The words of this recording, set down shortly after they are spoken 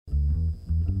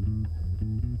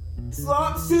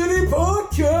Slop City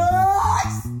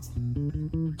Podcast!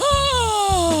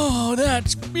 Oh,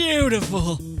 that's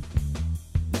beautiful.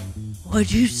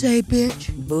 What'd you say,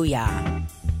 bitch? Booyah.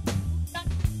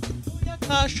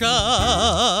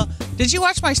 Kasha. Did you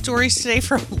watch my stories today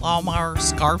from Lamar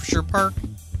Sculpture Park?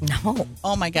 No.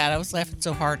 Oh my God, I was laughing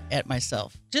so hard at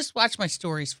myself. Just watch my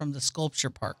stories from the sculpture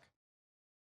park.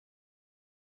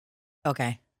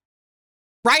 Okay.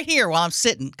 Right here while I'm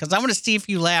sitting, because I want to see if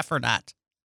you laugh or not.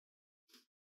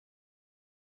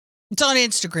 It's on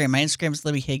Instagram. My Instagram is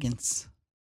Libby Higgins.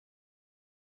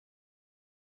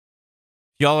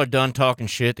 Y'all are done talking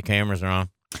shit. The cameras are on.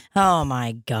 Oh,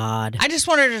 my God. I just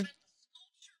wanted to...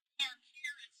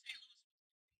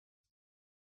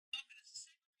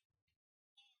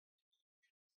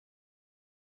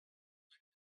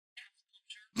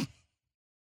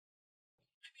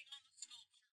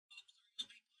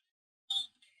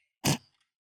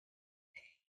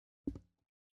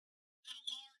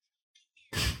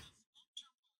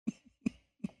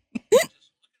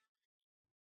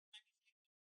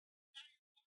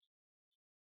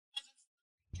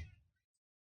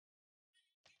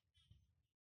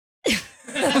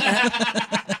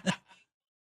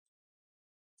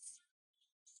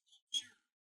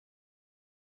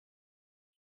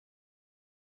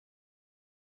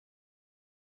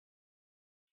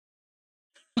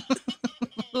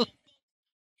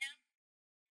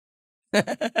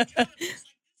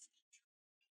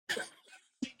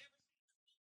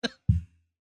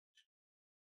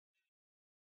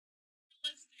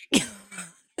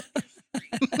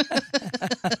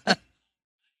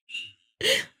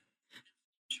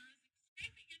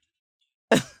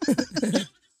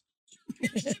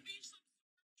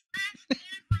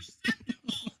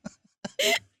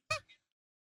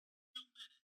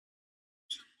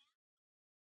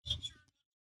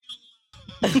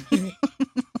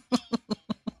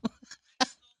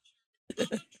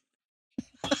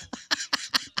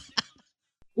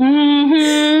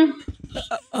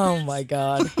 Oh, my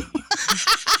God.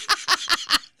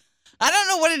 I don't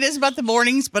know what it is about the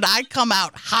mornings, but I come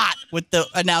out hot with the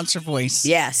announcer voice.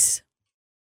 Yes.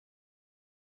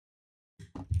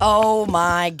 Oh,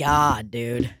 my God,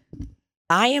 dude.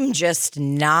 I am just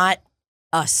not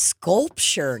a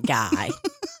sculpture guy.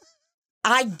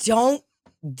 I don't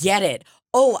get it.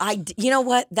 Oh, you know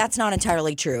what? That's not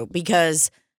entirely true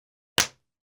because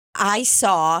I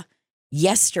saw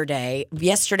yesterday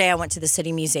I went to the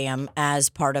City Museum as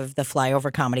part of the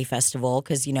Flyover Comedy Festival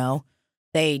because, you know,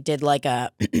 they did like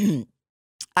a,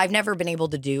 I've never been able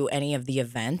to do any of the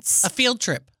events. A field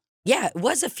trip. Yeah, it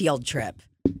was a field trip.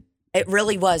 It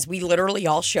really was. We literally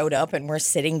all showed up and we're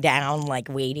sitting down, like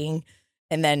waiting.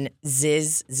 And then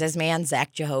Zizman,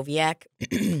 Zach Jehoviak,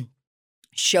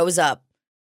 shows up,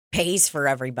 pays for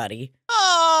everybody.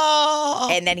 Oh.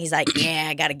 And then he's like, yeah,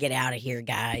 I got to get out of here,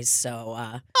 guys. So,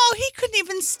 Oh, he couldn't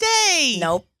even stay.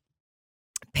 nope.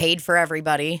 Paid for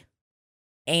everybody.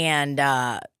 And,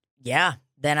 yeah,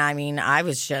 then, I mean, I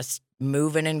was just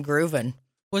moving and grooving.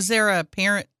 Was there a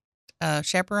parent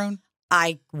chaperone?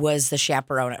 I was the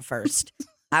chaperone at first.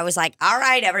 I was like, all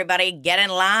right, everybody, get in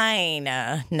line.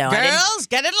 No, Girls,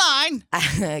 get in line.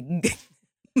 I didn't.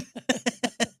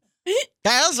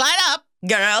 Girls, line up.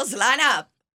 Girls, line up.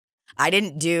 I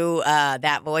didn't do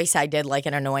that voice. I did like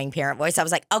an annoying parent voice. I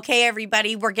was like, okay,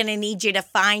 everybody, we're going to need you to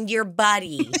find your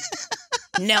buddy.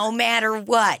 No matter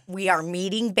what, we are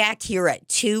meeting back here at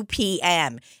 2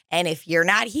 p.m. And if you're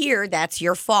not here, that's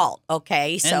your fault,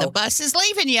 okay? So And the bus is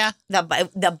leaving you.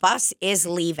 the bus is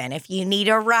leaving. If you need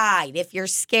a ride, if you're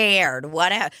scared,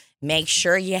 whatever, make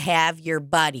sure you have your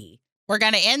buddy. We're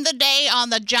going to end the day on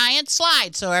the giant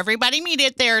slide. So everybody meet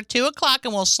it there at 2 o'clock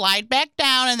and we'll slide back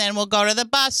down and then we'll go to the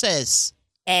buses.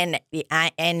 And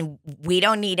we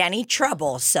don't need any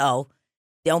trouble, so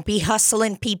don't be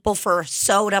hustling people for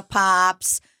soda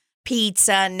pops,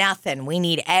 pizza, nothing. We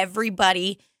need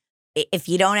everybody. If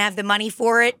you don't have the money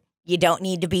for it, you don't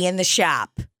need to be in the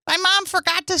shop. My mom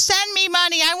forgot to send me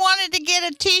money. I wanted to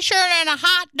get a T-shirt and a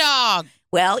hot dog.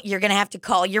 Well, you're going to have to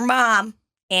call your mom,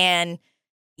 and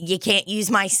you can't use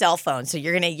my cell phone. So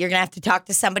you're going to have to talk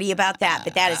to somebody about that,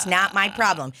 but that is not my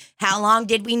problem. How long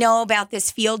did we know about this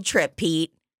field trip,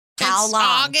 Pete? How It's long?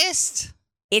 August.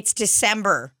 It's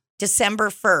December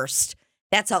 1st.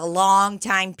 That's a long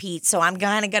time, Pete. So I'm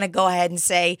kind of going to go ahead and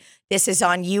say this is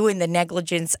on you and the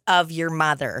negligence of your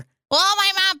mother. Well, all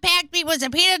my mom packed me was a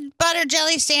peanut butter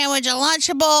jelly sandwich, a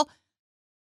Lunchable,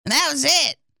 and that was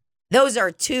it. Those are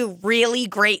two really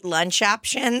great lunch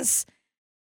options.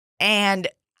 And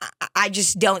I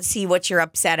just don't see what you're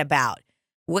upset about.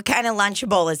 What kind of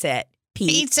Lunchable is it, Pete?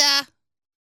 Pizza.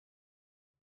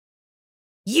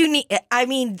 You need. I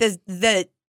mean, the.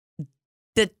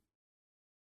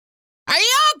 Are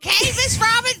you okay, Miss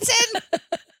Robinson?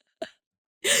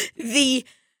 The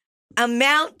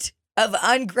amount of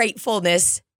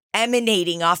ungratefulness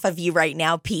emanating off of you right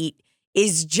now, Pete,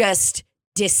 is just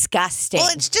disgusting.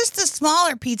 Well, it's just the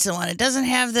smaller pizza one. It doesn't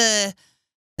have the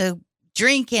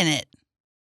drink in it.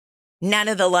 None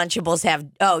of the Lunchables have.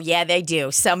 Oh, yeah, they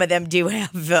do. Some of them do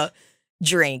have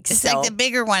drinks. It's so. like the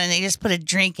bigger one, and they just put a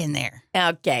drink in there.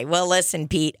 Okay, well, listen,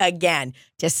 Pete, again,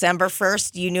 December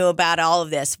 1st, you knew about all of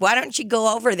this. Why don't you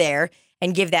go over there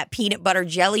and give that peanut butter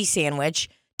jelly sandwich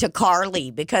to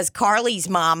Carly? Because Carly's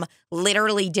mom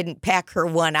literally didn't pack her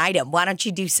one item. Why don't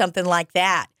you do something like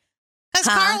that? Because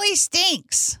Carly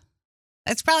stinks.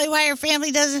 That's probably why her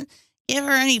family doesn't give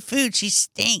her any food. She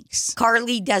stinks.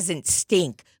 Carly doesn't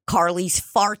stink. Carly's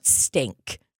farts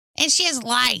stink. And she has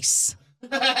lice.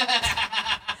 It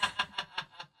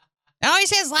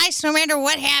always has lice no matter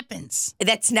what happens.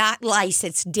 That's not lice,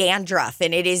 it's dandruff,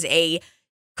 and it is a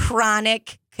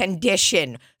chronic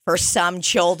condition for some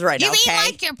children, You okay? mean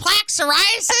like your plaque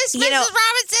psoriasis, You Mrs. know-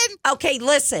 Robinson? Okay,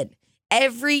 listen.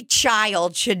 Every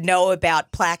child should know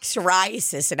about plaque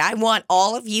psoriasis, and I want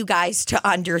all of you guys to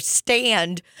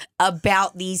understand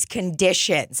about these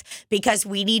conditions because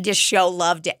we need to show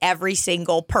love to every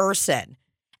single person.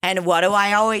 And what do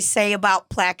I always say about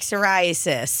plaque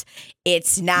psoriasis?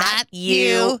 It's not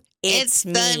you, it's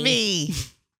me. the me.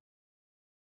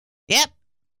 Yep.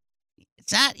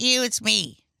 It's not you, it's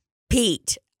me.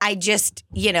 Pete, I just,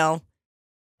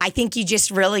 I think you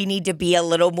just really need to be a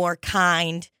little more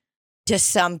kind to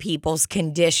some people's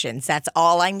conditions. That's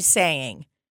all I'm saying.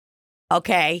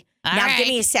 Okay? All now, right. give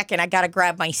me a second. I got to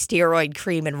grab my steroid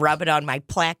cream and rub it on my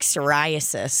plaque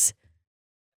psoriasis.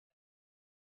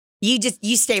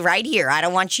 You stay right here. I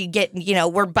don't want you getting,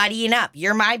 we're buddying up.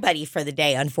 You're my buddy for the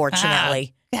day,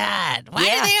 unfortunately. God, why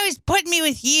Yeah. do they always put me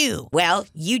with you? Well,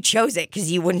 you chose it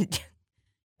because you wouldn't.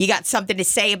 You got something to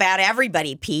say about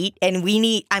everybody, Pete. And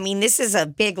this is a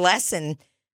big lesson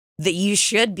that you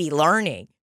should be learning.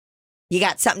 You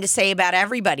got something to say about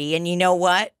everybody. And you know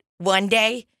what? One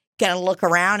day, going to look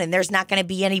around and there's not going to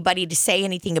be anybody to say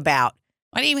anything about.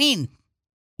 What do you mean?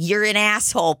 You're an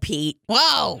asshole, Pete.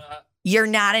 Whoa. You're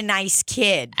not a nice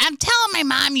kid. I'm telling my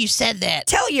mom you said that.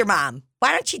 Tell your mom.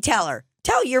 Why don't you tell her?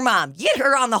 Tell your mom. Get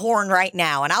her on the horn right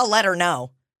now and I'll let her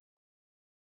know.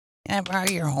 Can I borrow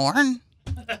your horn?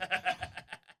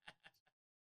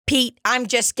 Pete, I'm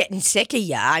just getting sick of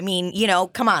you. I mean,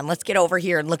 come on, let's get over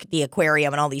here and look at the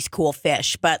aquarium and all these cool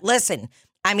fish. But listen,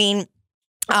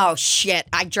 oh shit,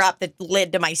 I dropped the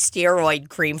lid to my steroid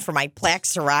cream for my plaque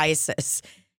psoriasis.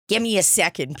 Give me a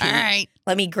second, Pete. All right.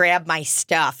 Let me grab my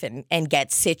stuff and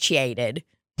get situated.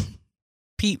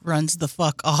 Pete runs the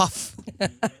fuck off.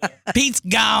 Pete's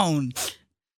gone.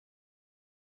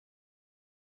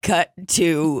 Cut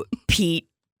to Pete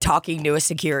talking to a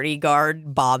security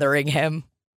guard, bothering him.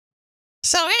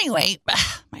 So anyway,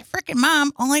 my freaking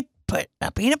mom only put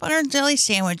a peanut butter and jelly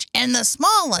sandwich and the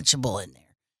small Lunchable in there.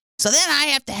 So then I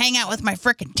have to hang out with my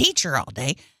freaking teacher all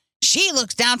day. She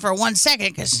looks down for 1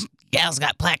 second because gal's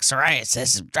got plaque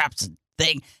psoriasis and drops a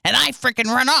thing, and I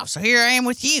freaking run off. So here I am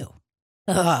with you.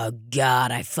 Oh,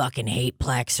 God, I fucking hate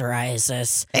plaque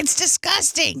psoriasis. It's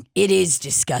disgusting. It is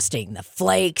disgusting. The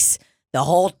flakes, the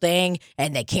whole thing,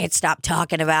 and they can't stop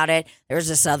talking about it. There's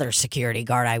this other security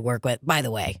guard I work with. By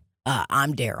the way,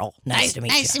 I'm Daryl. Nice to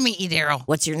meet you. Nice to meet you, Daryl.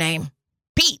 What's your name?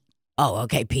 Pete. Oh,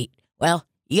 okay, Pete. Well,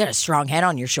 you got a strong head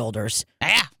on your shoulders.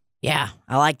 Yeah. Yeah,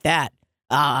 I like that.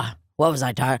 What was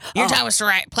I talking? You're talking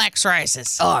about plaque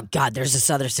psoriasis. Oh, God, there's this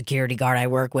other security guard I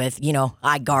work with.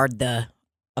 I guard the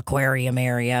aquarium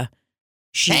area.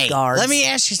 She Hey, guards. let me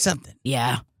ask you something.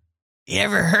 Yeah. You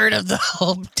ever heard of the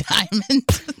Hope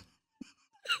Diamond?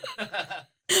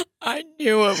 I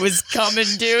knew it was coming,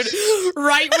 dude.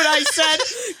 Right when I said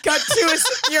cut to a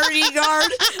security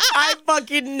guard, I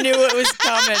fucking knew it was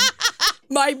coming.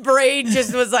 My brain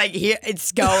just was like, here,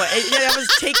 it's going. I was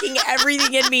taking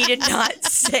everything in me to not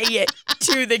say it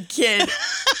to the kid.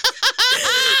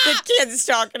 The kid's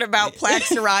talking about plaque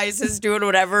psoriasis, doing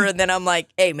whatever, and then I'm like,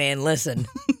 hey, man, listen.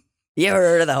 You ever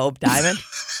heard of the Hope Diamond?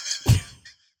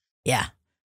 Yeah.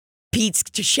 Pete's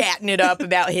chatting it up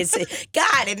about his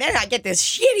God, and then I get this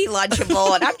shitty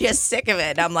Lunchable, and I'm just sick of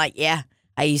it. I'm like, yeah,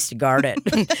 I used to guard it.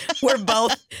 We're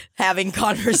both having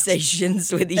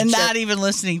conversations with each And other. not even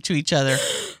listening to each other.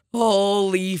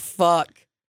 Holy fuck.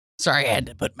 Sorry, I had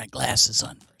to put my glasses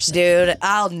on for a second. Dude,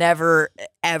 I'll never,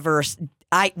 ever.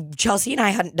 Chelsea and I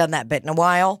hadn't done that bit in a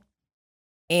while.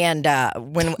 And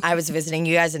when I was visiting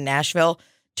you guys in Nashville,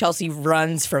 Chelsea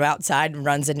runs from outside and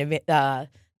runs into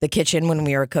the kitchen when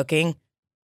we were cooking.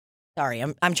 Sorry,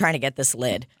 I'm trying to get this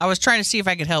lid. I was trying to see if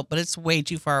I could help, but it's way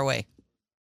too far away.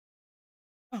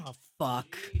 Oh,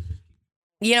 fuck.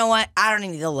 You know what? I don't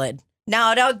need the lid.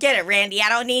 No, don't get it, Randy. I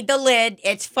don't need the lid.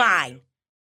 It's fine.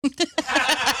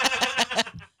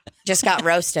 Just got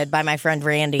roasted by my friend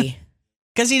Randy.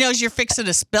 Because he knows you're fixing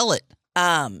to spill it.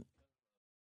 I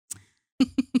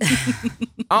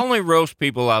only roast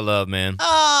people I love, man.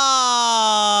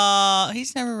 Oh,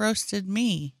 he's never roasted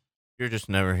me. You're just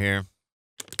never here.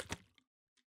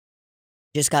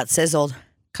 Just got sizzled.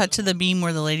 Cut to the meme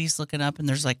where the lady's looking up and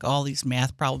there's like all these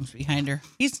math problems behind her.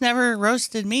 He's never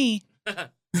roasted me.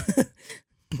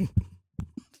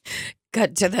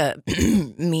 Cut to the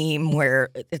meme where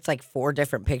it's like 4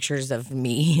 different pictures of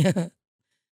me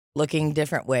looking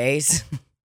different ways.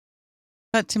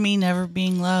 Cut to me never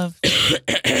being loved.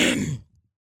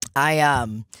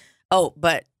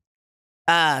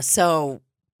 So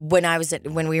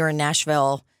when we were in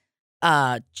Nashville,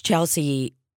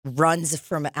 Chelsea runs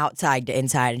from outside to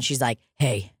inside and she's like,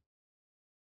 "Hey,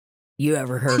 you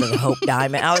ever heard of the Hope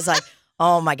Diamond?" I was like,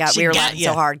 oh my God, She we were got laughing ya.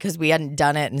 so hard because we hadn't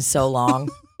done it in so long.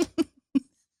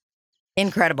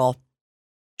 Incredible.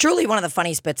 Truly one of the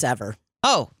funniest bits ever.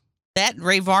 Oh, that and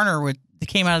Ray Varner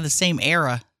came out of the same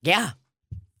era. Yeah.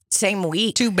 Same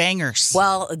week. 2 bangers.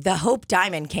 Well, the Hope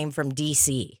Diamond came from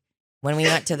DC when we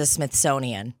went to the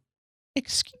Smithsonian.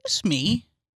 Excuse me.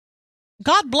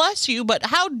 God bless you, but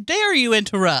how dare you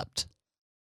interrupt?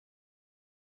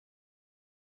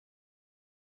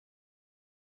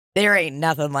 There ain't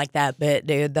nothing like that bit,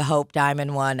 dude. The Hope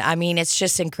Diamond one. I mean, it's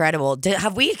just incredible.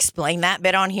 Have we explained that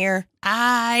bit on here?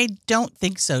 I don't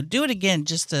think so. Do it again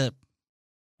just to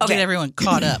Okay. get everyone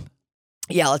caught up.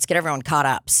 Yeah, let's get everyone caught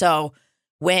up. So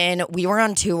when we were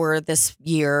on tour this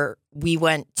year, we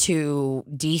went to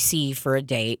DC for a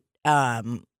date.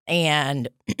 And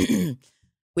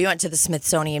we went to the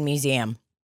Smithsonian Museum.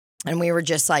 And we were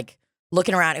just like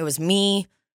looking around. It was me,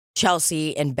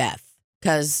 Chelsea, and Beth.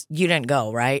 Because you didn't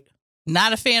go, right?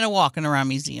 Not a fan of walking around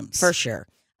museums. For sure.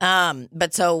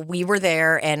 But so we were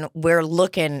there and we're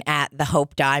looking at the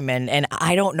Hope Diamond, and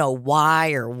I don't know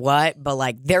why or what, but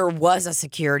like there was a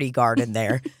security guard in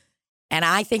there. And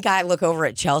I think I look over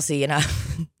at Chelsea and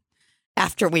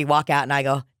after we walk out and I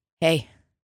go, "Hey,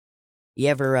 you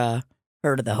ever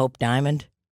heard of the Hope Diamond?"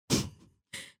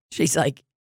 She's like,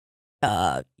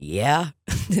 yeah.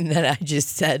 And then I just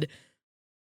said,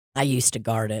 "I used to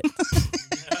guard it."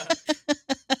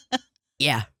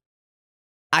 Yeah.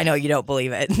 I know you don't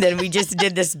believe it. And then we just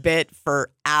did this bit for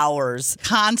hours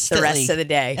Constantly. the rest of the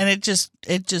day. And it just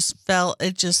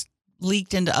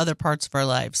leaked into other parts of our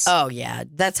lives. Oh yeah.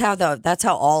 That's how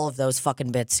all of those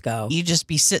fucking bits go. You'd just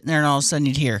be sitting there and all of a sudden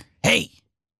you'd hear, "Hey,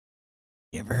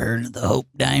 you ever heard of the Hope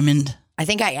Diamond?" I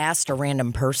think I asked a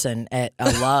random person at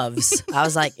a Love's. I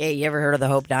was like, "Hey, you ever heard of the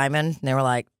Hope Diamond?" And they were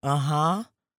like, "Uh-huh." I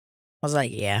was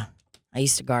like, "Yeah, I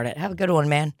used to guard it." Have a good one,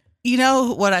 man. You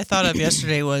know what I thought of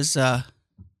yesterday was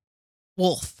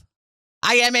Wolf.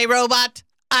 I am a robot.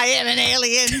 I am an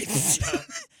alien.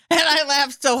 And I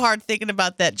laughed so hard thinking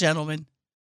about that gentleman.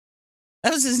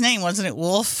 That was his name, wasn't it?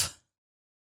 Wolf.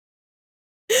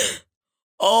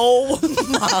 Oh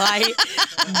my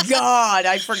God,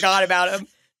 I forgot about him.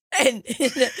 And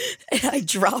I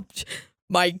dropped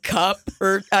my cup,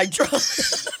 or I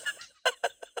dropped.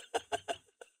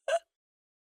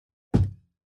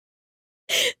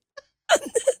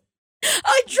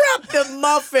 I dropped the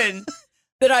muffin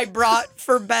that I brought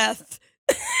for Beth.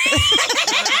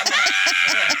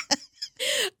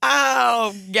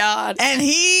 Oh God. And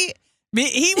he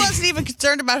wasn't even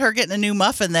concerned about her getting a new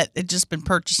muffin that had just been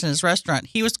purchased in his restaurant.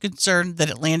 He was concerned that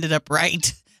it landed up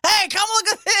right. Hey, come look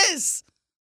at this.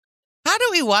 How do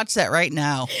we watch that right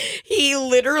now? He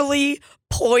literally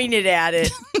pointed at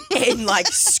it and like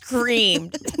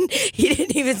screamed. He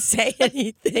didn't even say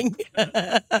anything.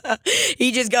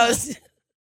 He just goes,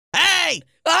 Hey!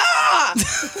 "Ah!"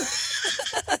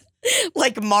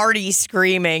 Like Marty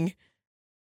screaming.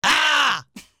 Ah!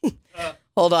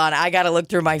 Hold on, I gotta look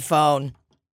through my phone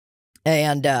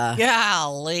and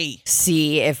Golly.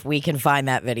 see if we can find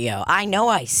that video. I know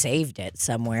I saved it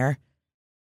somewhere.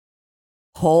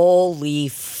 Holy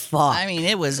fuck. I mean,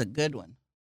 it was a good one.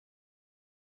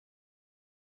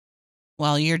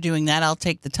 While you're doing that, I'll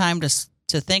take the time to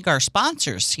thank our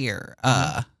sponsors here.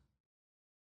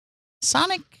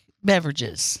 Sonic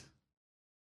Beverages.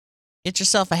 Get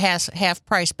yourself a half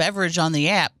price beverage on the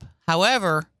app.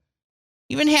 However,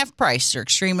 even half price are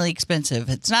extremely expensive.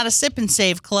 It's not a sip and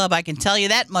save club, I can tell you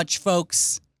that much,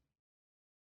 folks.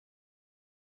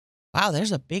 Wow,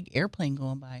 there's a big airplane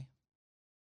going by.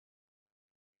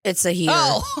 It's a heater.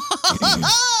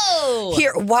 Oh.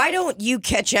 Here, why don't you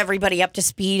catch everybody up to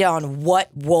speed on what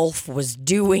Wolf was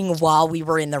doing while we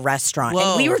were in the restaurant?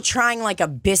 Whoa. And we were trying like a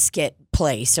biscuit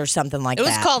place or something like It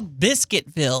that. was called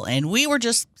Biscuitville, and we were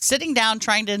just sitting down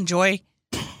trying to enjoy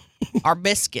our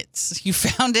biscuits. You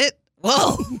found it?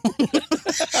 Whoa.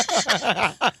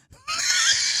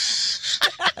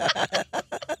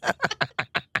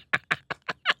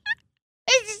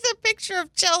 It's just a picture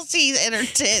of Chelsea and her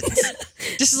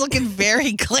tits. Just looking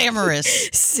very glamorous.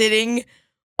 Sitting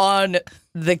on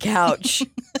the couch,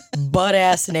 butt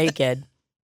ass naked.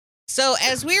 So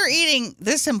as we were eating,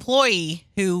 this employee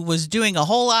who was doing a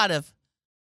whole lot of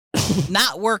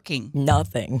not working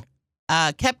Nothing.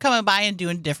 kept coming by and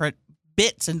doing different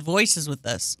bits and voices with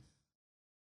us.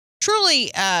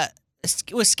 Truly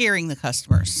was scaring the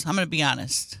customers. I'm going to be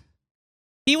honest.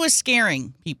 He was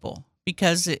scaring people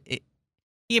because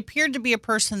he appeared to be a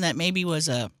person that maybe was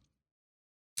a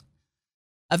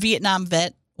Vietnam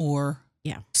vet or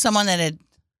someone that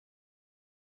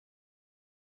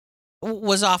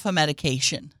was off a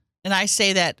medication. And I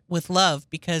say that with love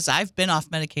because I've been off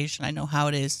medication. I know how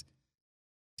it is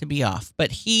to be off.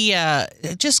 But he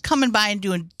just coming by and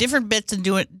doing different bits and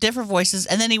doing different voices,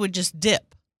 and then he would just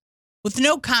dip with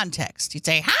no context. He'd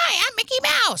say, "Hi, I'm Mickey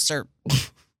Mouse," or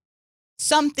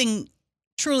something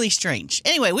truly strange.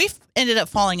 Anyway, we ended up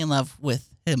falling in love with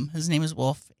him. His name is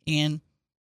Wolf, and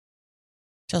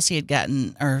Chelsea had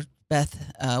gotten, or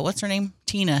Beth, what's her name?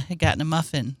 Tina had gotten a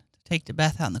muffin to take to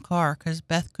Beth out in the car because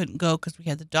Beth couldn't go because we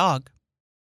had the dog.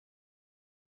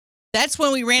 That's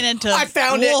when we ran into I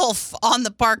found it. Wolf on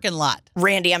the parking lot.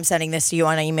 Randy, I'm sending this to you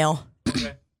on email.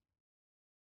 Okay.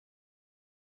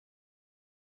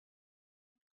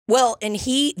 Well, and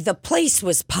the place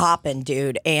was popping,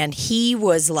 dude. And he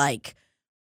was like,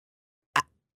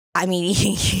 I mean,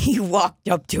 he walked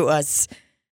up to us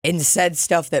and said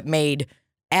stuff that made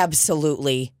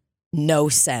absolutely no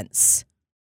sense.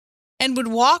 And would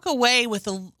walk away with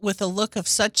a look of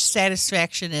such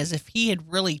satisfaction as if he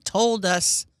had really told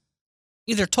us,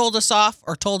 either told us off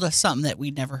or told us something that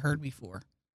we'd never heard before.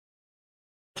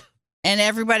 And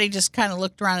everybody just kind of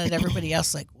looked around at everybody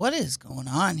else like, what is going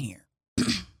on here?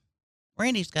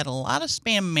 Randy's got a lot of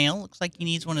spam mail. Looks like he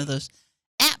needs one of those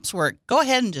apps where it go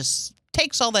ahead and just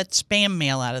takes all that spam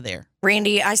mail out of there.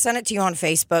 Randy, I sent it to you on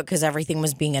Facebook because everything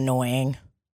was being annoying.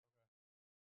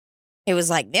 It was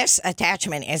like, this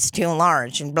attachment is too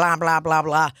large and blah, blah, blah,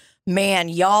 blah. Man,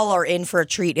 y'all are in for a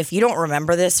treat. If you don't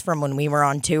remember this from when we were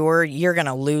on tour, you're going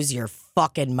to lose your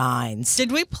fucking minds.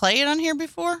 Did we play it on here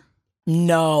before?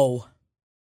 No.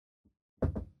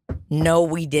 No,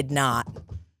 we did not.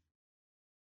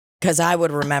 Because I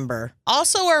would remember.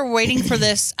 Also, we're waiting for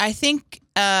this, I think,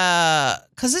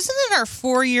 because isn't it our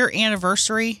 4-year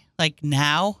anniversary, like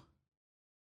now?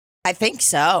 I think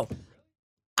so.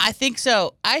 I think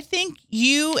so. I think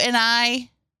you and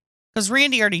I, because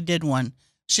Randy already did one,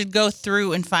 should go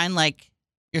through and find like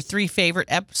your 3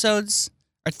 favorite episodes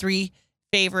or 3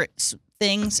 favorite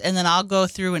things, and then I'll go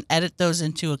through and edit those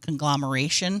into a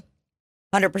conglomeration.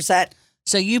 100%.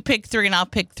 So you pick 3 and I'll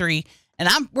pick 3, and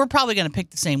we're probably going to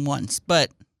pick the same ones, but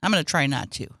I'm going to try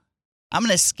not to. I'm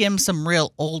going to skim some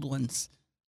real old ones.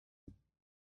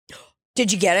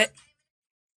 Did you get it?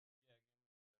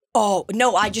 Oh,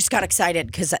 no, I just got excited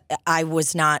because I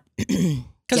was not.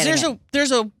 Because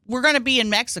we're going to be in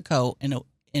Mexico in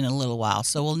a little while,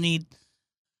 so we'll need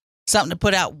something to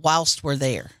put out whilst we're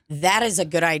there. That is a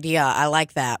good idea. I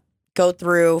like that. Go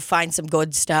through, find some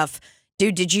good stuff.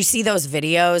 Dude, did you see those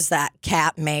videos that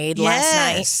Kat made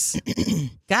last night?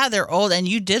 God, they're old, and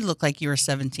you did look like you were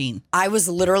 17. I was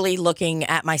literally looking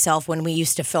at myself when we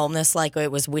used to film this like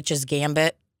it was Witch's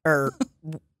Gambit, or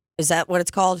is that what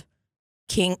it's called?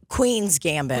 Queen's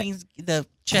Gambit. The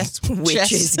chess.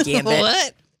 Witch's Gambit.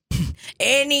 What?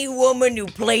 Any woman who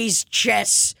plays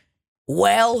chess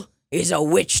well is a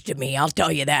witch to me, I'll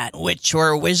tell you that. Witch or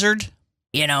a wizard?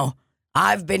 You know,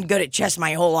 I've been good at chess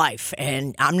my whole life,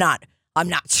 and I'm not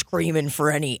screaming for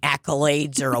any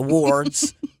accolades or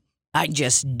awards. I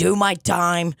just do my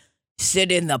time,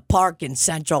 sit in the park in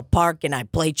Central Park, and I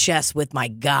play chess with my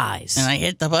guys. And I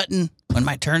hit the button when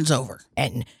my turn's over.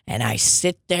 And I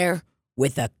sit there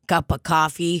with a cup of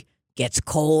coffee, gets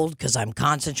cold because I'm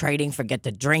concentrating, forget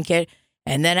to drink it.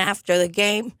 And then after the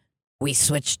game, we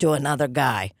switch to another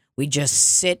guy. We just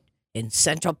sit in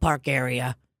Central Park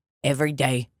area every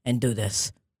day and do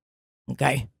this.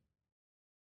 Okay?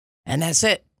 And that's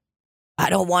it. I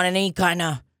don't want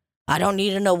I don't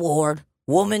need an award.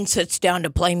 Woman sits down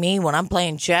to play me when I'm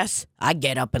playing chess, I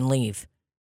get up and leave.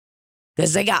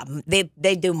 Because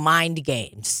they do mind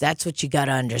games. That's what you got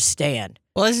to understand.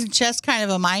 Well, isn't chess kind of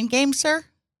a mind game, sir?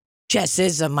 chess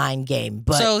is a mind game,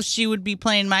 but So she would be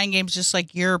playing mind games just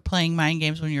like you're playing mind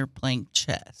games when you're playing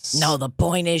chess. no, the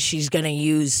point is she's going to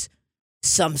use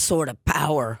some sort of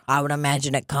power. I would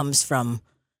imagine it comes from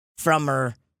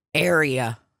her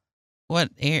area. What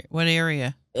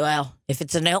area? Well, if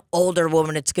it's an older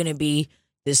woman, it's going to be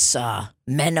this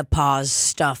menopause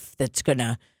stuff that's going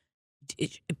to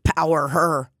power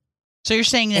her. So you're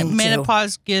saying that Into-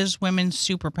 menopause gives women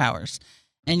superpowers,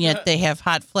 and yet they have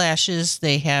hot flashes,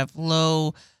 they have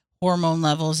low hormone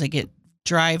levels, they get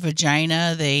dry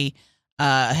vagina, they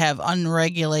have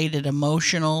unregulated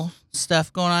emotional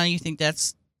stuff going on. You think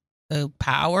that's the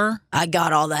power? I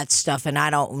got all that stuff, and I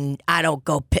don't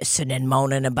go pissing and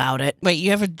moaning about it. Wait,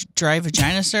 you have a dry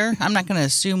vagina, sir? I'm not going to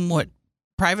assume what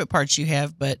private parts you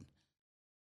have, but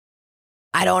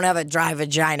I don't have a dry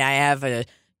vagina. I have a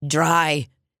dry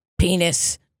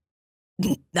penis.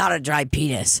 Not a dry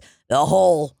penis. The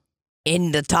hole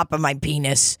in the top of my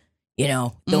penis. You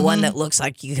know, the one that looks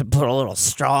like you could put a little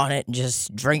straw in it and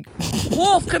just drink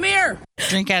Wolf, come here.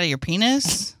 drink out of your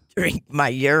penis? drink my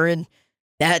urine.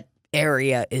 That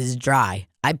area is dry.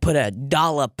 I put a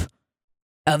dollop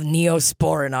of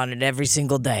Neosporin on it every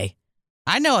single day.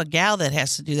 I know a gal that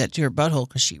has to do that to her butthole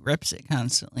because she rips it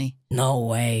constantly. No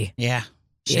way. Yeah.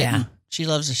 Yeah. Shitting. She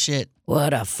loves the shit.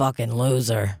 What a fucking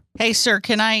loser. Hey, sir,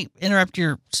 can I interrupt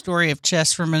your story of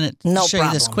chess for a minute? No Show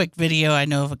you this problem. quick video I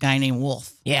know of a guy named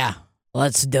Wolf. Yeah,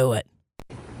 let's do it.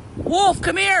 Wolf,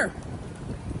 come here.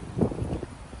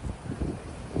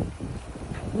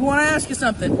 We want to ask you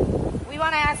something. We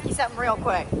want to ask you something real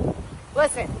quick.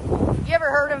 Listen, you ever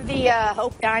heard of the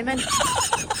Hope Diamond?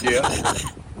 Yeah.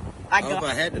 I I hope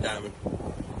I had the diamond.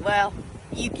 Well,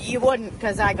 you wouldn't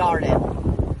because I guard it.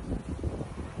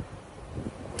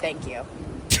 Thank you.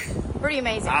 Pretty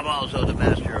amazing. I'm also the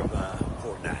master of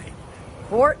Fortnite.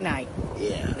 Fortnite.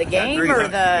 Yeah. The game or 300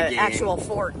 the game. actual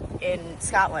fort in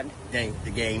Scotland? The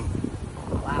game.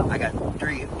 Wow. I got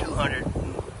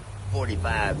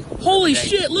 245. Holy Dang.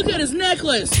 shit, look at his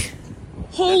necklace.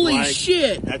 Holy That's why-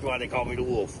 shit. That's why they call me the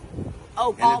wolf.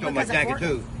 Oh, And all it's on my because of jacket Fortnite?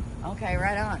 too. Okay,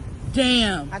 right on.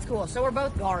 Damn. That's cool. So we're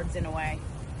both guards in a way.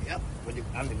 Yep.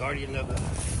 I'm the guardian of the.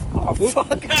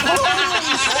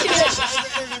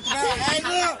 Hey,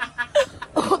 look!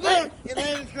 Look! It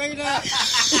landed straight up.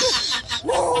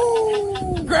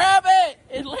 Grab it.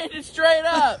 It landed straight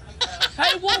up.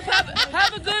 Hey, Wolf,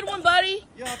 have a good one, buddy.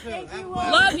 Y'all too. Have fun.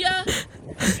 Love ya.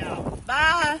 Y'all.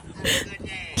 Bye. Have a good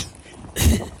day.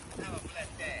 Have a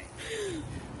blessed day.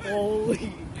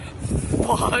 Holy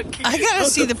fuck. I gotta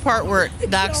see the part where it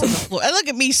knocks on the floor. And look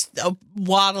at me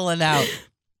waddling out.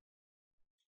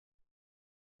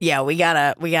 Yeah, we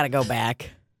gotta go back.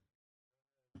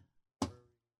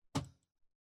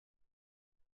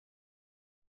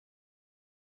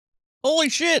 Holy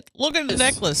shit! Look at the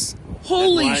necklace.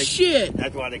 Holy That's why- shit.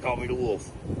 That's why they call me the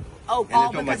wolf. Oh, And all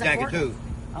it's on my because of jacket Fortnite? too.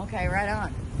 Okay, right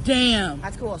on. Damn.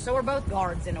 That's cool. So we're both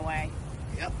guards in a way.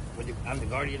 Yep. I'm the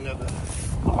guardian of the.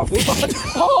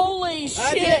 Holy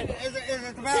shit.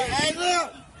 It's about. Hey,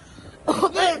 look!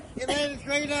 Look! It landed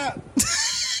straight up.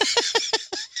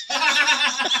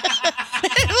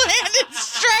 It landed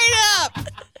straight up.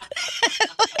 It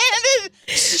landed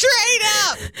straight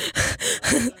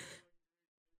up.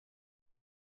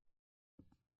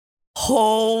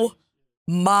 Oh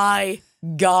my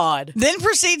God. Then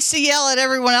proceeds to yell at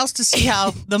everyone else to see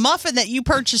how the muffin that you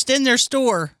purchased in their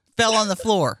store fell on the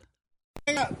floor.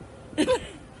 Grab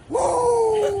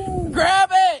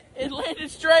it. It landed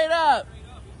straight up.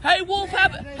 Hey, Wolf,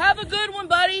 have a good one,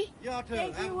 buddy. Y'all too.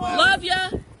 Have fun. Love ya.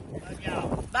 Love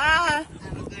y'all. Bye.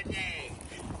 Have a good day.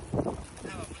 Have a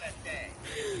blessed day.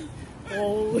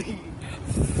 Holy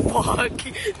fuck.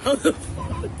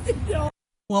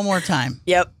 One more time.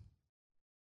 Yep.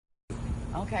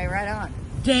 Okay, right on.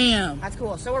 Damn. That's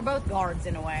cool. So we're both guards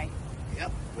in a way.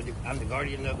 Yep. I'm the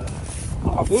guardian of the.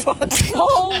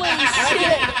 Holy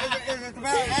shit. It's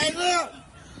about. Hey, look!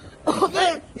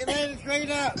 Look! It landed straight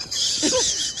up.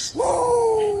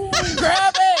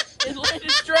 Grab it. It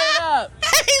landed straight up.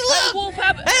 Hey, Hey, look! Wolf, Hey,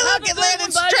 have look! a It good landed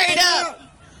one, buddy. straight up.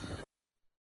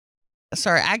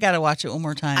 Sorry, I gotta watch it one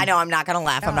more time. I know I'm not gonna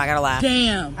laugh. I'm not gonna laugh.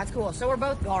 Damn. That's cool. So we're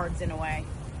both guards in a way.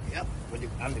 Yep.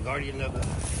 I'm the guardian of the.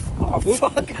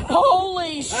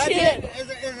 Holy shit.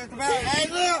 It's about. Hey,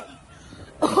 look!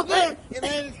 Look! It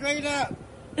landed straight up.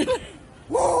 Grab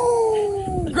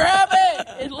it.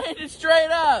 It landed straight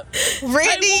up.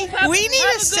 Randy, Hey, Wolf, we need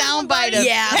have a a good one, soundbite buddy. of.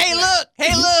 Yeah. Hey, look!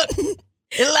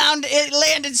 It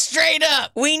landed straight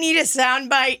up. We need a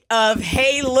soundbite of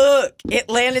 "Hey, look!" It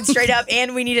landed straight up,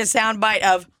 and we need a soundbite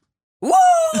of "Woo!"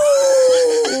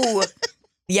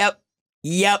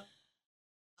 Yep.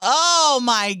 Oh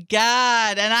my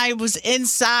God. And I was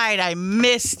inside. I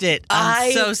missed it.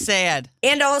 I'm so sad.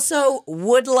 And also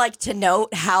would like to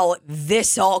note how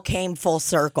this all came full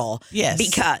circle. Yes.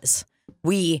 Because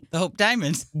The Hope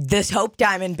Diamonds. this Hope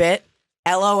Diamond bit,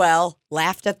 LOL,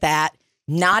 laughed at that,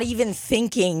 not even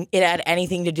thinking it had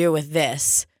anything to do with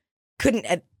this. Couldn't.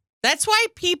 That's why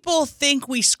people think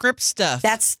we script stuff.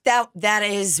 That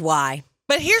is why.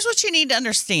 But here's what you need to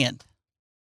understand.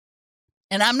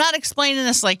 And I'm not explaining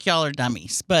this like y'all are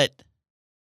dummies, but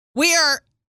we are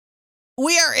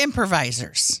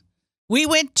improvisers. We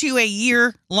went to a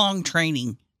year-long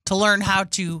training to learn how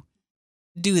to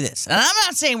do this. And I'm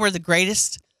not saying we're the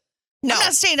greatest. No. I'm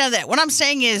not saying none of that. What I'm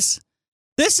saying is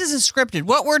this isn't scripted.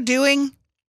 What we're doing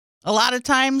a lot of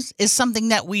times is something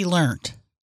that we learned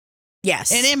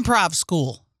Yes. in improv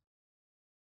school.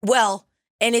 Well,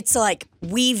 and it's like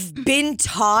we've been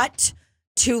taught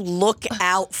to look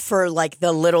out for like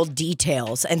the little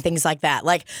details and things like that.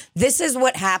 Like this is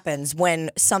what happens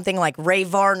when something like Ray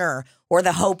Varner or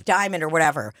the Hope Diamond or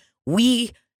whatever,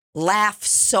 we laugh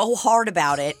so hard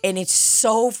about it and it's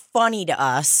so funny to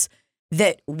us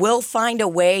that we'll find a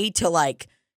way to like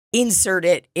insert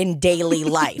it in daily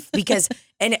life because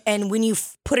and when you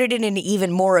put it in an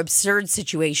even more absurd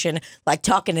situation like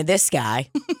talking to this guy,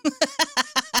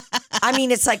 I mean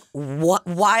it's like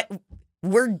why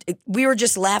we were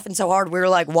just laughing so hard we were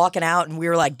like walking out and we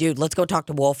were like, dude, let's go talk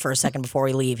to Wolf for a second before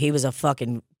we leave. He was a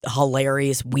fucking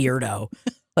hilarious weirdo.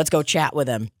 Let's go chat with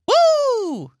him.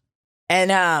 Woo!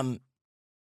 And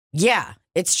yeah,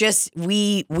 it's just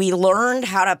we learned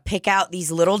how to pick out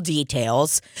these little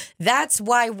details. That's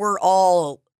why we're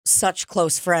all such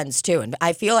close friends too. And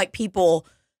I feel like people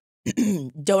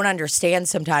don't understand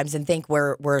sometimes and think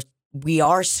we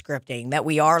are scripting, that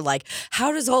we are like,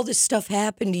 how does all this stuff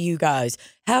happen to you guys?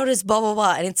 How does blah blah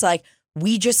blah? And it's like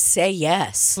we just say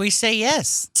yes. We say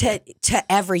yes to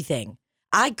everything.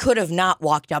 I could have not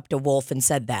walked up to Wolf and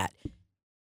said that.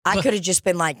 I could have just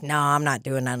been like, no, I'm not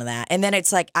doing none of that. And then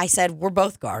it's like, I said, we're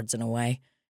both guards in a way.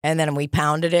 And then we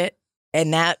pounded it.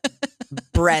 And that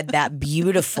bred that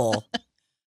beautiful,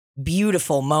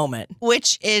 beautiful moment.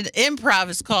 Which in improv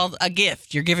is called a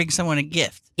gift. You're giving someone a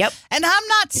gift. Yep. And I'm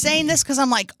not saying this because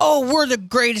I'm like, oh, we're the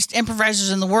greatest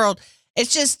improvisers in the world.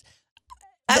 It's just,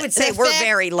 I would say we're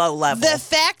very low level. The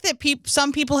fact that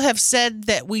some people have said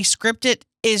that we script it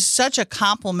is such a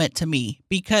compliment to me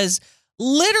because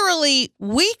literally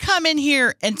we come in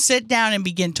here and sit down and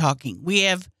begin talking. We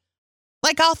have,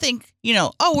 like, I'll think,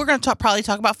 oh, we're going to probably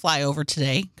talk about Flyover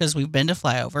today because we've been to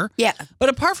Flyover. Yeah. But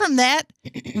apart from that,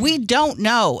 we don't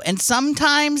know. And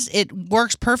sometimes it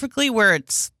works perfectly where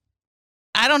it's,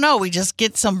 I don't know, we just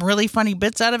get some really funny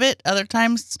bits out of it. Other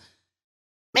times,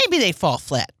 maybe they fall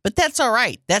flat, but that's all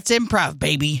right. That's improv,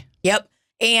 baby. Yep.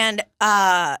 And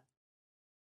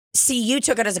see, you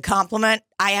took it as a compliment.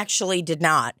 I actually did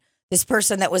not. This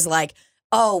person that was like,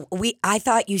 oh, I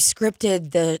thought you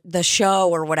scripted the show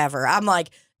or whatever. I'm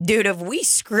like, dude, if we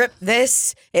script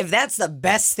this, if that's the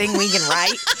best thing we can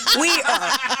write,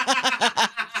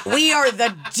 we are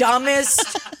the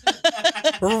dumbest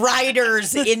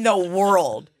writers in the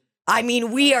world. I mean,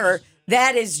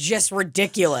 that is just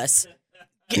ridiculous.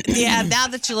 Yeah, now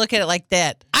that you look at it like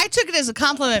that, I took it as a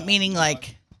compliment, meaning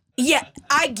like, yeah,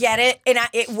 I get it. And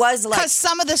it was like, because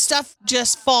some of the stuff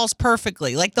just falls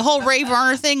perfectly. Like the whole Ray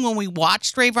Varner thing, when we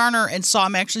watched Ray Varner and saw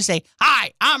him actually say,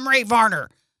 hi, I'm Ray Varner.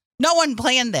 No one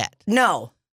planned that.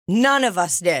 No, none of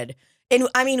us did. And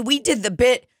I mean, we did the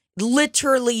bit,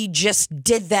 literally just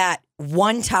did that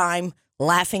one time,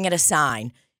 laughing at a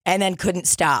sign, and then couldn't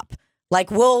stop.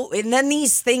 Like, and then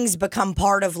these things become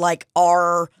part of like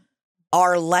our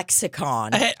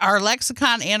lexicon. Our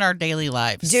lexicon and our daily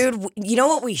lives. Dude, you know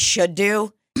what we should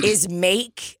do is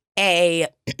make a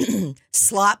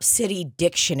Slop City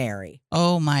dictionary.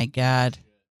 Oh my God.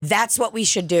 That's what we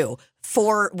should do.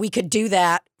 We could do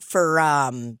that for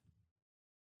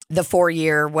the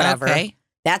 4-year whatever. Okay.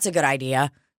 That's a good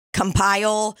idea.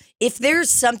 Compile. If there's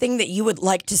something that you would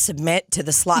like to submit to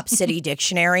the Slop City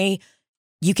dictionary,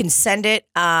 you can send it.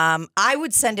 I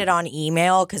would send it on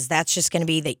email because that's just going to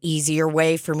be the easier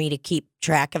way for me to keep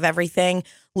track of everything.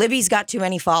 Libby's got too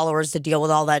many followers to deal with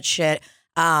all that shit.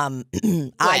 I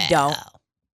don't.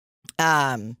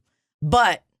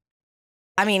 But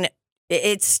I mean,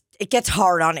 it gets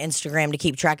hard on Instagram to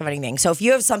keep track of anything. So if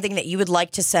you have something that you would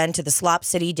like to send to the Slop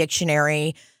City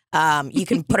dictionary, you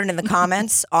can put it in the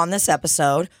comments on this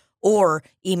episode or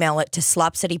email it to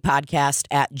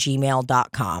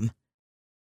slopcitypodcast@gmail.com.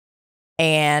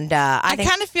 And I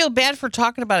kind of feel bad for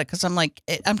talking about it because I'm like,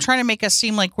 I'm trying to make us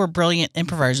seem like we're brilliant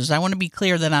improvisers. I want to be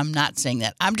clear that I'm not saying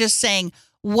that. I'm just saying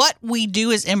what we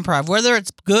do is improv, whether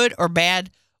it's good or bad.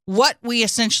 What we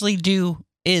essentially do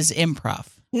is improv.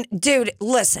 Dude,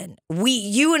 listen,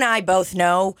 you and I both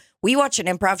know we watched an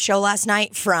improv show last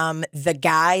night from the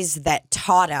guys that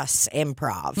taught us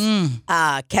improv.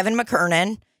 Kevin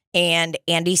McKernan and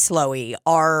Andy Slowey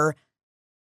are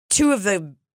two of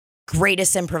the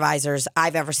greatest improvisers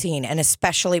I've ever seen, and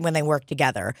especially when they work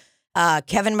together.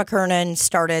 Kevin McKernan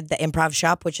started the Improv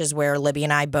Shop, which is where Libby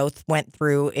and I both went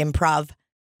through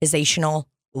improvisational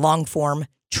long-form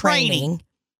training.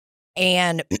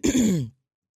 And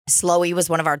Slowey was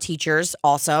one of our teachers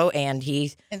also, and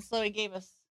Slowey gave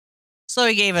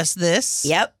us this.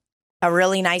 Yep, a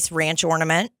really nice ranch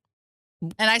ornament.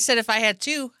 And I said if I had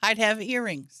two, I'd have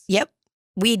earrings. Yep,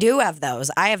 we do have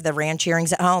those. I have the ranch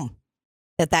earrings at home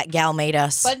that gal made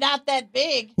us. But not that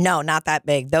big. No, not that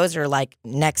big. Those are like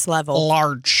next level.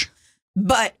 Large.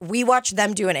 But we watched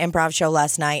them do an improv show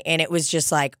last night, and it was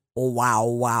just like, wow,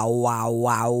 wow, wow,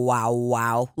 wow, wow,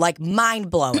 wow. Like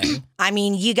mind-blowing. I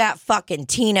mean, you got fucking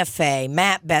Tina Fey,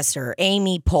 Matt Besser,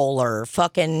 Amy Poehler,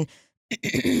 fucking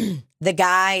the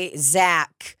guy,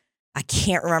 Zach. I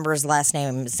can't remember his last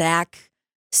name. Zach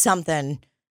something.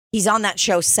 He's on that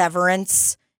show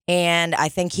Severance, and I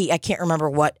think I can't remember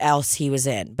what else he was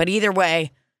in. But either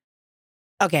way,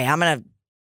 okay,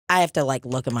 I have to like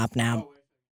look him up now.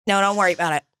 No, don't worry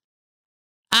about it.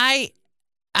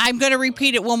 I'm going to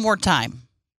repeat it one more time.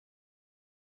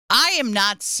 I am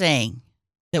not saying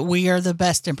that we are the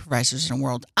best improvisers in the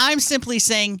world. I'm simply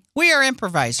saying we are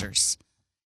improvisers.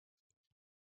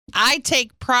 I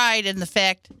take pride in the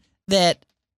fact that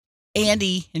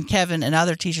Andy and Kevin and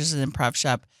other teachers at the Improv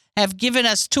Shop have given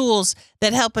us tools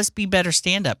that help us be better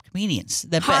stand-up comedians,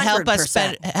 that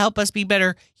help us be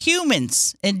better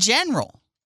humans in general.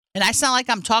 And I sound like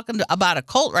I'm talking about a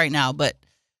cult right now, but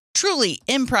truly,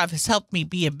 improv has helped me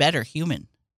be a better human.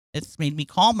 It's made me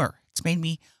calmer. It's made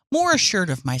me more assured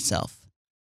of myself.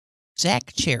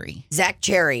 Zach Cherry.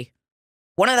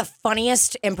 One of the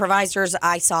funniest improvisers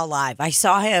I saw live. I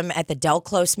saw him at the Del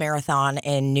Close Marathon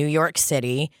in New York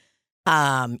City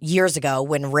years ago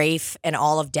when Rafe and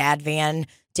all of Dad Van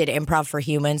did Improv for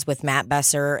Humans with Matt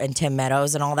Besser and Tim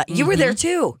Meadows and all that. You were there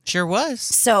too. Sure was.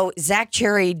 So Zach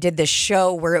Cherry did this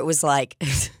show where it was like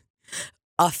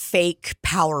a fake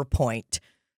PowerPoint.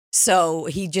 So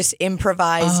he just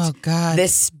improvised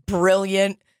this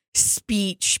brilliant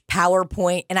speech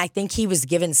PowerPoint, and I think he was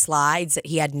given slides that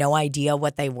he had no idea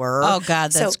what they were. Oh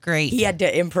God, that's great. He had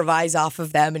to improvise off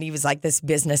of them, and he was like this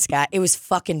business guy. It was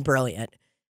fucking brilliant.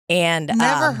 And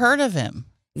never heard of him.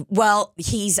 Well,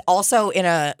 he's also in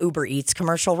a Uber Eats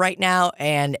commercial right now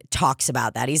and talks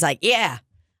about that. He's like, yeah,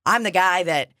 I'm the guy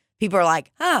that people are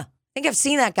like, I think I've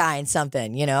seen that guy in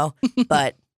something,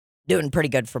 but doing pretty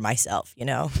good for myself,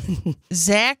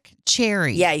 Zach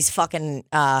Cherry. Yeah, he's fucking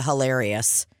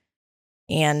hilarious.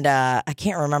 And I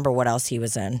can't remember what else he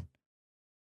was in.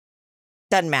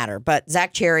 Doesn't matter. But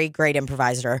Zach Cherry, great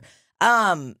improviser.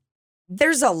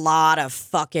 There's a lot of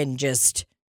fucking just...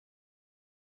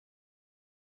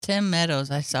 Tim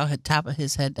Meadows, I saw the top of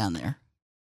his head down there.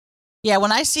 Yeah,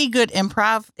 when I see good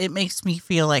improv, it makes me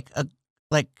feel like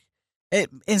it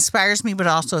inspires me, but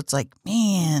also it's like,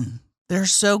 man, they're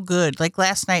so good. Like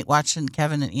last night watching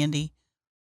Kevin and Andy,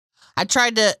 I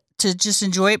tried to just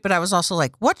enjoy it, but I was also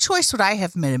like, what choice would I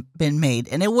have been made?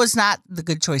 And it was not the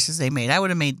good choices they made. I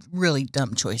would have made really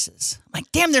dumb choices. I'm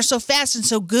like, damn, they're so fast and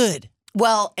so good.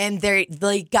 Well, and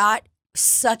they got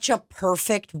such a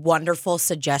perfect, wonderful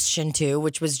suggestion too,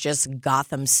 which was just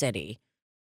Gotham City.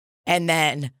 And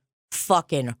then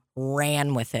fucking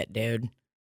ran with it, dude.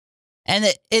 And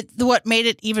what made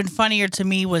it even funnier to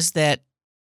me was that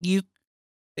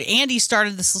Andy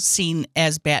started this scene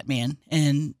as Batman,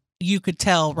 and you could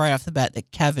tell right off the bat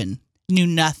that Kevin knew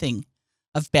nothing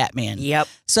of Batman. Yep.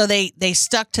 So they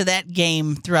stuck to that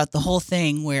game throughout the whole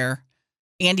thing where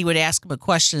Andy would ask him a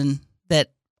question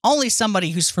that only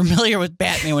somebody who's familiar with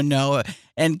Batman would know,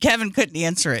 and Kevin couldn't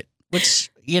answer it,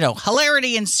 which,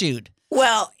 hilarity ensued.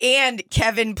 Well, and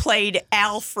Kevin played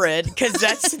Alfred because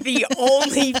that's the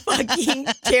only fucking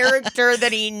character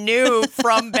that he knew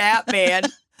from Batman.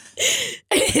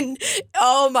 And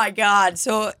oh my God.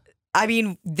 So, I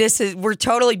mean, we're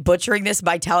totally butchering this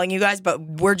by telling you guys, but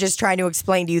we're just trying to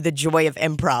explain to you the joy of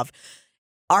improv.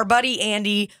 Our buddy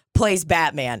Andy plays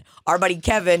Batman. Our buddy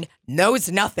Kevin knows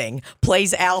nothing,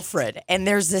 plays Alfred. And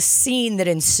there's this scene that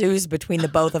ensues between the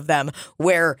both of them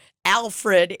where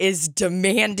Alfred is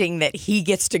demanding that he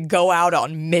gets to go out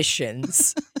on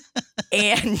missions.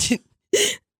 And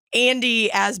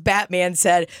Andy, as Batman,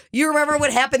 said, you remember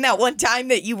what happened that one time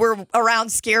that you were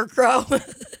around Scarecrow?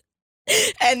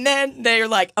 And then they're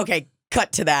like, okay,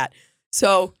 cut to that.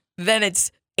 So then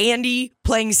it's Andy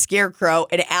playing Scarecrow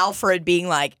and Alfred being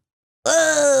like,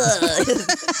 ugh.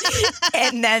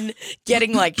 And then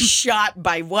getting like shot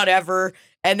by whatever.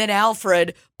 And then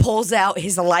Alfred pulls out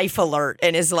his life alert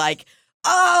and is like,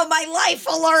 oh, my life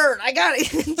alert. I got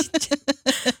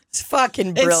it. It's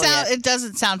fucking brilliant. It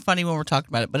doesn't sound funny when we're talking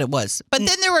about it, but it was. But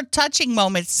then there were touching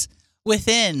moments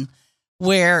within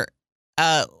where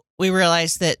we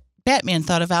realized that Batman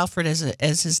thought of Alfred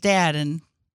as his dad, and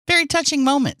very touching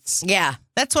moments. Yeah.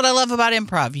 That's what I love about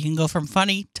improv. You can go from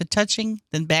funny to touching,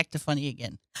 then back to funny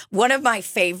again. One of my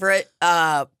favorite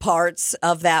parts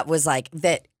of that was like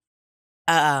that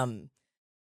Batman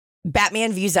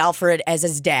views Alfred as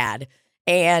his dad.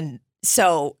 And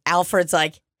so Alfred's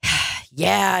like,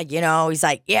 yeah, he's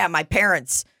like, yeah, my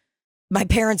parents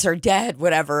are dead,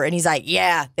 whatever. And he's like,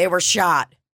 yeah, they were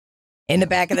shot in the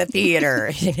back of the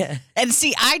theater. And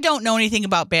see, I don't know anything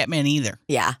about Batman either.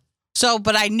 Yeah. So,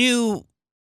 but I knew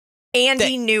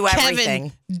Andy knew Kevin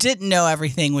everything. didn't know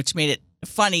everything, which made it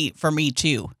funny for me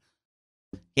too.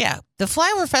 Yeah, the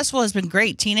Flyover Festival has been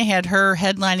great. Tina had her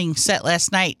headlining set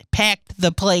last night, packed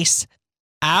the place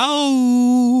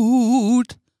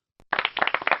out.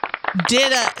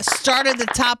 Started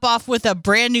the top off with a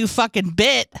brand new fucking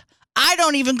bit. I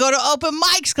don't even go to open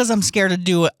mics because I'm scared to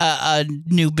do a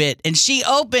new bit. And she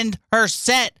opened her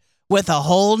set with a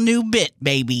whole new bit,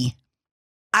 baby.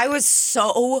 I was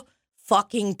so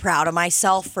fucking proud of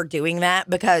myself for doing that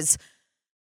because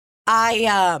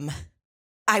I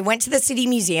went to the City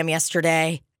Museum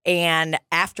yesterday, and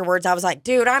afterwards I was like,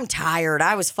 dude, I'm tired.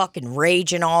 I was fucking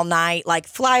raging all night. Like,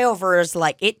 Flyover is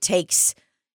like, it takes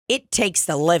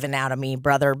the living out of me,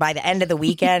 brother, by the end of the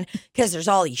weekend, because there's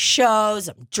all these shows.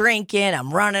 I'm drinking,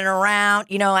 I'm running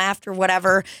around, after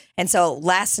whatever. And so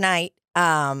last night,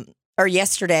 or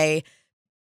yesterday,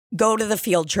 go to the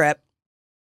field trip,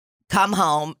 come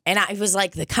home, and I was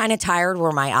like the kind of tired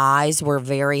where my eyes were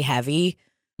very heavy.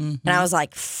 Mm-hmm. And I was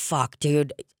like, fuck,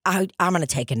 dude, I'm going to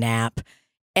take a nap.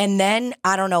 And then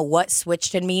I don't know what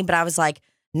switched in me, but I was like,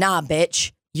 nah,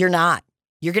 bitch, you're not.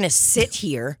 You're going to sit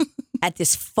here at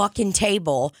this fucking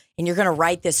table and you're going to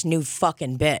write this new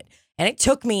fucking bit. And it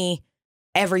took me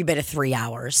every bit of 3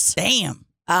 hours. Damn.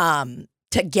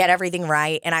 To get everything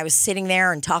right. And I was sitting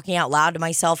there and talking out loud to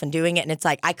myself and doing it. And it's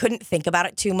like, I couldn't think about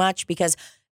it too much because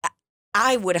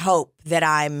I would hope that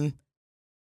I'm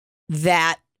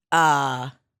that,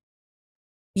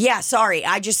 yeah, sorry.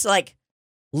 I just like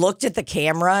looked at the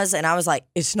cameras and I was like,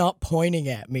 it's not pointing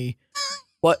at me.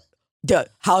 What?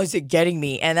 How is it getting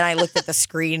me? And then I looked at the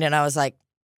screen and I was like,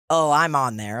 oh, I'm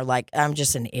on there. Like, I'm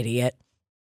just an idiot.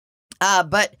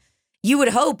 But you would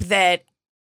hope that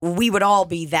we would all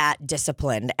be that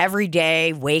disciplined every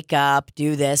day, wake up,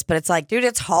 do this. But it's like, dude,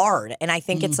 it's hard. And I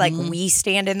think it's like we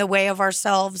stand in the way of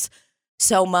ourselves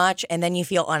so much, and then you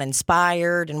feel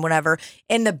uninspired and whatever.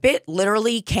 And the bit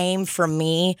literally came from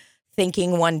me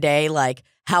thinking one day, like,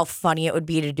 how funny it would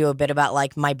be to do a bit about,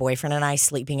 like, my boyfriend and I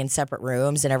sleeping in separate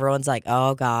rooms, and everyone's like,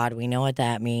 oh, God, we know what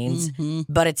that means. Mm-hmm.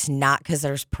 But it's not because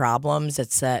there's problems.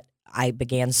 It's that I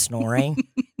began snoring.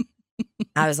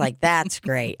 I was like, that's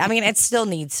great. I mean, it still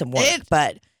needs some work,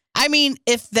 but... I mean,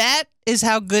 if that is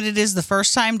how good it is the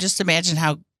first time, just imagine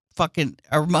how fucking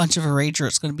a bunch of a rager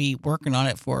it's going to be working on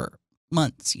it for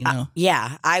months,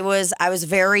 Yeah, I was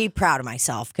very proud of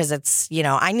myself because it's,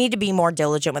 I need to be more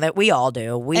diligent with it. We all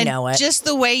do. We know it. Just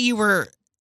the way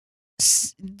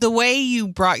you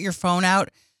brought your phone out,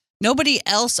 nobody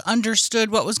else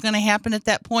understood what was going to happen at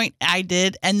that point. I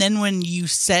did. And then when you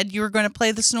said you were going to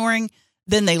play the snoring,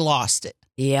 then they lost it.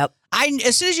 Yep.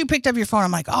 As soon as you picked up your phone,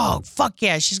 I'm like, oh, fuck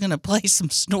yeah, she's going to play some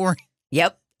snoring.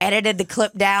 Yep. Edited the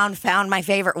clip down, found my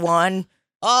favorite one.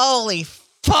 Holy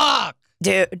fuck.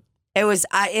 Dude. It was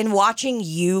in watching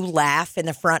you laugh in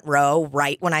the front row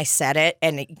right when I said it,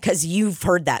 and because you've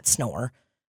heard that snore.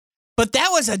 But that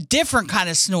was a different kind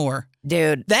of snore.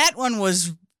 Dude. That one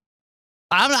was,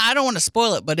 I don't want to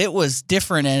spoil it, but it was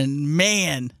different, and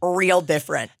man. Real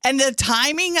different. And the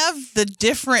timing of the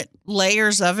different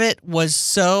layers of it was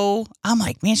so, I'm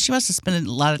like, man, she must have spent a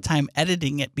lot of time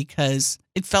editing it because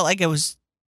it felt like it was.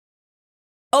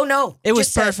 Oh, no. It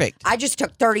was perfect. I just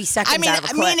took 30 seconds out of a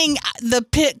clip. Meaning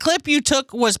the clip you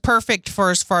took was perfect for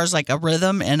as far as like a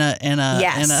rhythm and a.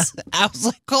 Yes. I was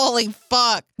like, holy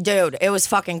fuck. Dude, it was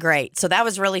fucking great. So that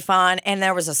was really fun. And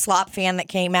there was a slop fan that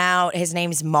came out. His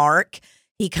name's Mark.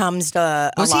 He comes to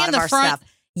a lot of our stuff.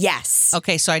 Yes.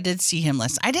 Okay, so I did see him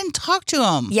last. I didn't talk to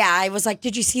him. Yeah, I was like,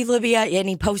 did you see Libya? And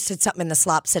he posted something in the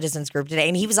Slop Citizens group today.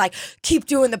 And he was like, keep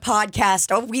doing the podcast.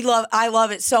 Oh, I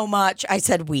love it so much. I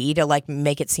said we to like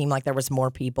make it seem like there was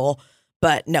more people.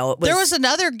 But no, it was. There was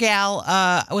another gal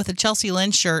with a Chelsea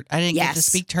Lynn shirt. I didn't get to Yes.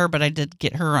 speak to her, but I did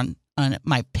get her on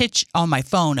my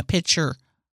phone, a picture.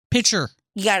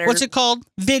 You got her. What's it called?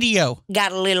 Video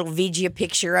Got a little video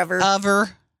picture of her. of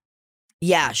her.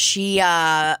 Yeah, she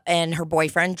and her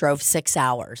boyfriend drove 6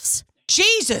 hours.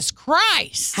 Jesus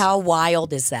Christ. How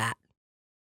wild is that?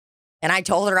 And I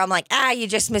told her, I'm like, you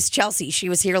just missed Chelsea. She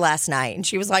was here last night. And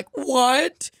she was like,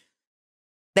 what?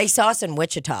 They saw us in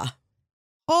Wichita.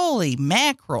 Holy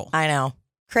mackerel. I know.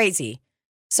 Crazy.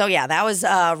 So, yeah, that was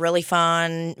really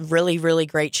fun. Really, really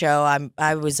great show.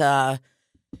 I was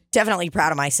definitely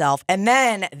proud of myself. And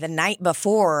then the night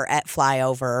before at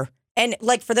Flyover, and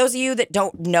like for those of you that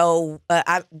don't know,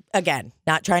 again,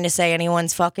 not trying to say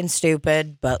anyone's fucking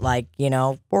stupid, but like,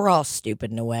 we're all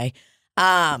stupid in a way.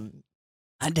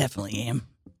 I definitely am.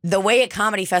 The way a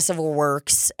comedy festival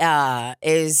works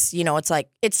is,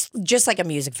 it's just like a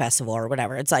music festival or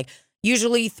whatever. It's like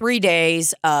usually 3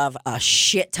 days of a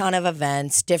shit ton of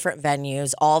events, different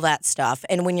venues, all that stuff.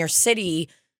 And when your city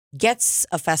gets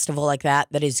a festival like that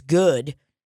is good,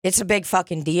 it's a big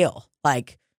fucking deal.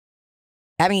 Like,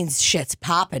 that means shit's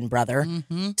popping, brother.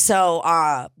 Mm-hmm.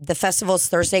 So the festival's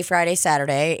Thursday, Friday,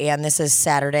 Saturday, and this is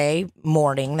Saturday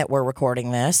morning that we're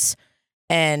recording this.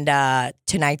 And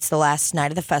tonight's the last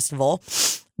night of the festival.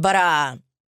 But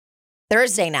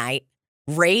Thursday night,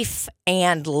 Rafe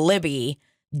and Libby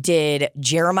did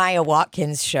Jeremiah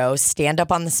Watkins' show, Stand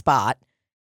Up on the Spot.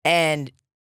 And,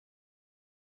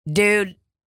 dude,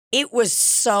 it was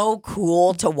so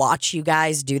cool to watch you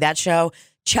guys do that show.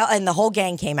 And the whole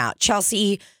gang came out.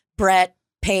 Chelsea, Brett,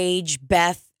 Paige,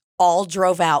 Beth, all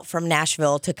drove out from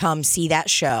Nashville to come see that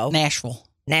show.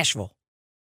 Nashville.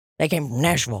 They came from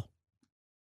Nashville.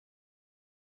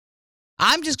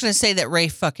 I'm just going to say that Ray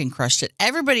fucking crushed it.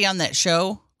 Everybody on that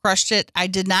show crushed it. I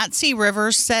did not see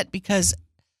River's set because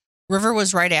River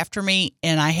was right after me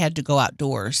and I had to go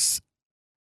outdoors.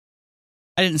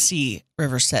 I didn't see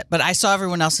River's set, but I saw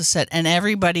everyone else's set and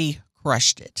everybody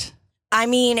crushed it. I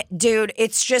mean, dude,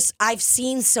 it's just, I've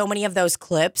seen so many of those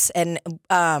clips, and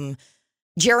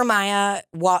Jeremiah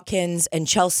Watkins and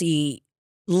Chelsea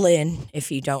Lynn,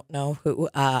 if you don't know who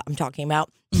I'm talking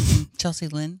about. Chelsea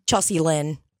Lynn,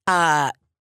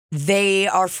 they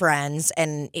are friends,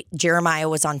 and Jeremiah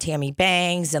was on Tammy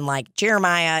Bangs, and like,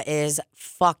 Jeremiah is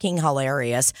fucking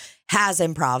hilarious, has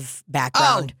improv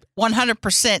background. Oh,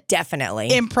 100%. Definitely.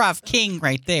 Improv king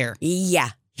right there. Yeah,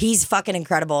 he's fucking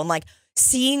incredible. And like,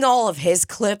 seeing all of his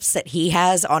clips that he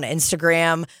has on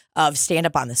Instagram of Stand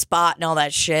Up on the Spot and all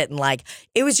that shit. And like,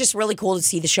 it was just really cool to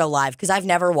see the show live because I've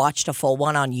never watched a full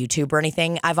one on YouTube or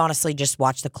anything. I've honestly just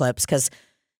watched the clips because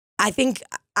I think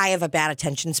I have a bad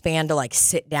attention span to like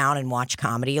sit down and watch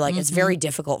comedy. Like, it's very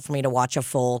difficult for me to watch a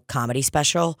full comedy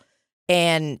special.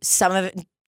 And some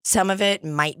of it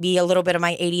might be a little bit of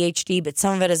my ADHD, but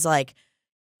some of it is like,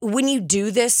 when you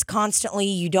do this constantly,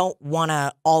 you don't want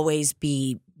to always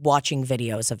be watching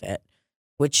videos of it,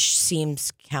 which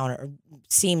seems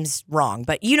wrong,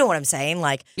 but you know what I'm saying?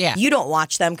 Like, yeah. You don't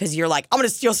watch them because you're like, I'm going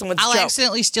to steal someone's I'll joke.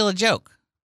 accidentally steal a joke.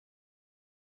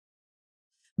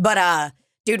 But,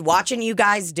 dude, watching you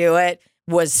guys do it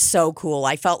was so cool.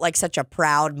 I felt like such a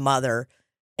proud mother.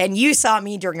 And you saw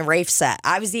me during a Rafe set.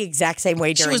 I was the exact same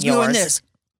way during yours. She was doing this.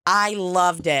 I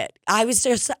loved it. I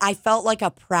felt like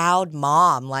a proud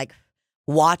mom, like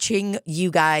watching you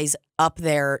guys up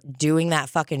there doing that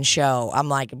fucking show. I'm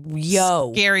like,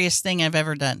 yo. Scariest thing I've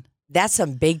ever done. That's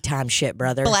some big time shit,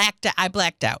 brother. I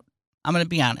blacked out. I'm going to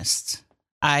be honest.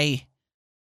 I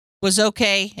was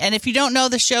okay. And if you don't know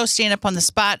the show, Stand Up on the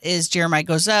Spot is Jeremiah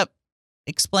goes up,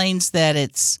 explains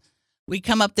that we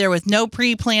come up there with no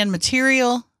pre-planned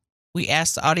material. We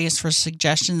ask the audience for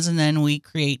suggestions and then we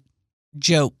create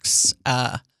jokes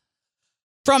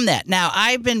from that. Now,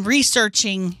 I've been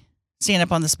researching Stand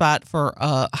Up on the Spot for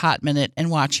a hot minute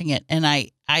and watching it. And I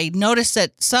noticed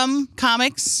that some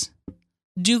comics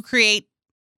do create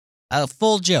a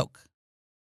full joke.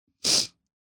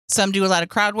 Some do a lot of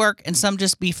crowd work and some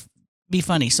just be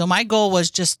funny. So my goal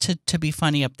was just to be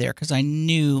funny up there because I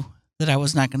knew that I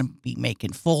was not going to be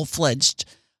making full-fledged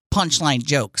punchline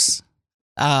jokes.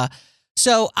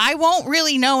 So I won't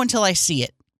really know until I see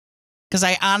it because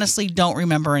I honestly don't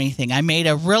remember anything. I made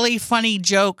a really funny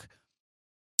joke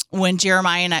when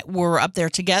Jeremiah and I were up there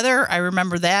together. I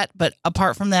remember that. But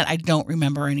apart from that, I don't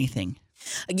remember anything.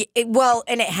 Well,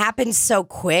 and it happens so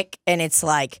quick. And it's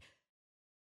like,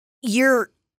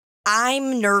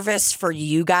 I'm nervous for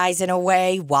you guys in a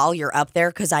way while you're up there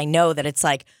because I know that it's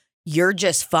like, you're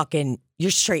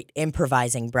straight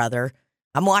improvising, brother.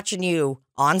 I'm watching you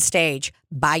on stage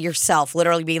by yourself,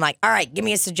 literally being like, all right, give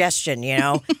me a suggestion,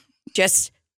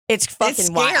 It's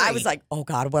fucking wild. I scary. was like, oh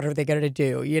God, what are they going to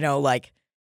do? You know, like,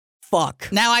 fuck.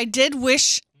 Now, I did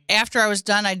wish, after I was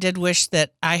done, I did wish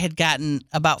that I had gotten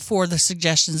about 4 of the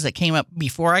suggestions that came up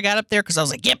before I got up there, because I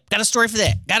was like, yep, got a story for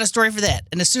that, got a story for that.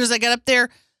 And as soon as I got up there,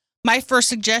 my first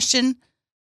suggestion,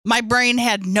 my brain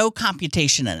had no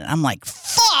computation in it. I'm like,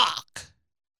 fuck.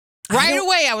 Right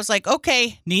away, I was like,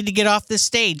 okay, need to get off this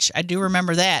stage. I do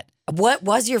remember that. What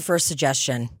was your first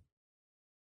suggestion?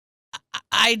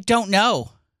 I don't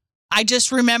know. I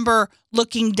just remember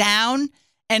looking down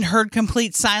and heard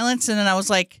complete silence. And then I was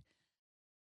like,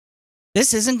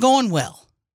 this isn't going well.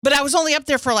 But I was only up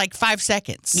there for like 5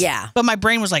 seconds. Yeah. But my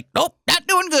brain was like, nope, not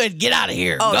doing good. Get out of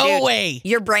here. Oh, Go dude, away.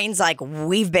 Your brain's like,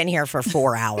 we've been here for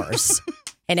 4 hours.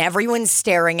 And everyone's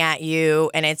staring at you.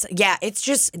 And it's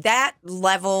just that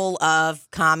level of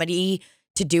comedy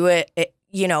to do it,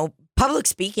 you know, public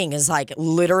speaking is like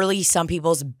literally some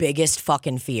people's biggest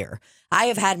fucking fear. I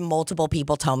have had multiple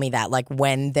people tell me that, like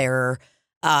when they're,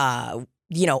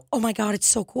 you know, oh my God, it's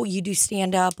so cool. You do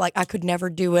stand up. Like I could never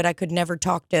do it. I could never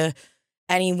talk to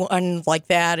anyone like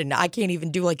that. And I can't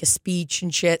even do like a speech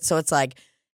and shit. So it's like,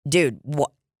 dude,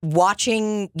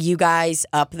 watching you guys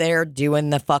up there doing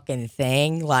the fucking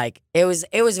thing, like it was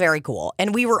very cool.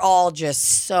 And we were all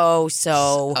just so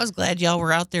I was glad y'all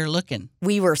were out there looking.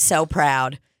 we were so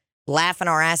proud, laughing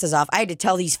our asses off. I had to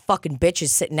tell these fucking bitches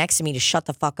sitting next to me to shut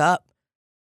the fuck up.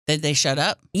 Did they shut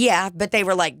up? Yeah, but they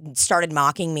were like, started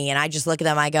mocking me, and I just look at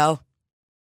them, I go,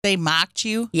 They mocked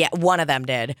you? yeah, one of them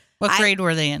did. What grade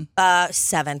were they in?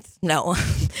 7th. No.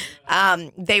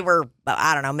 They were,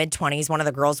 I don't know, mid-20s. One of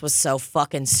the girls was so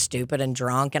fucking stupid and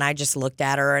drunk, and I just looked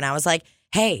at her, and I was like,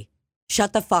 hey,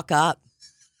 shut the fuck up.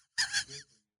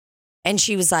 And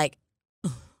she was like,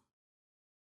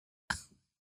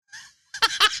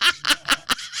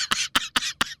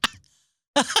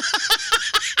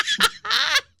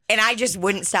 and I just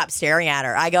wouldn't stop staring at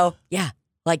her. I go, yeah,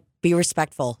 like, be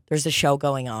respectful. There's a show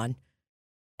going on.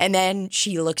 And then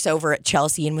she looks over at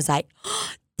Chelsea and was like,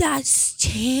 oh, that's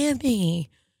Tammy.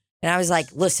 And I was like,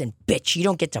 listen, bitch, you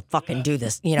don't get to fucking do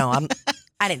this. You know,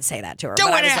 I didn't say that to her. Do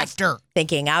but it I was after. like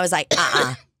thinking, I was like,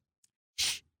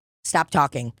 Shh, stop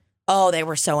talking. Oh, they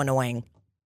were so annoying.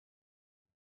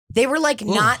 They were like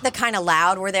not the kind of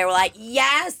loud where they were like,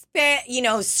 yes, bitch, you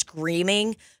know,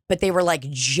 screaming. But they were like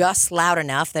just loud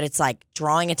enough that it's like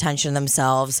drawing attention to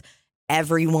themselves.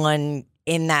 Everyone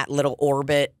in that little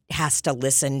orbit has to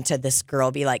listen to this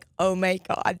girl be like, oh my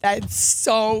God, that's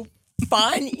so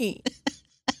funny.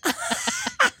 Did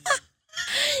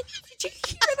you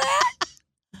hear that?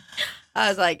 I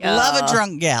was like, Love oh. a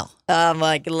drunk gal. I'm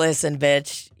like, listen,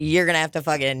 bitch, you're going to have to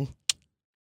fucking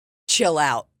chill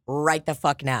out right the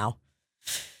fuck now.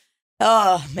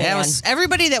 Oh, man.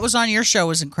 Everybody that was on your show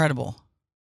was incredible.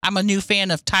 I'm a new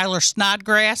fan of Tyler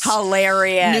Snodgrass.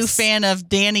 Hilarious. New fan of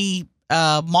Danny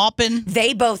Maupin.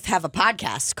 They both have a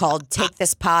podcast called Take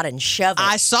This Pot and Shove It.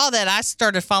 I saw that. I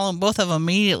started following both of them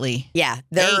immediately. Yeah.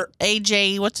 They're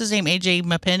AJ, what's his name? AJ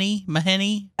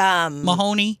Mahoney? um,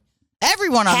 Mahoney?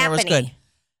 Everyone on there was Happeny. good.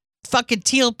 Fucking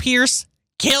Teal Pierce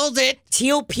killed it.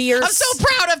 Teal Pierce. I'm so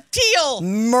proud of Teal.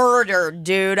 Murdered,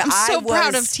 dude. I'm so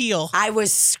proud of Teal. I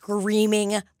was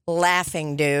screaming,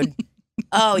 laughing, dude.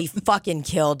 Oh, he fucking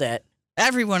killed it.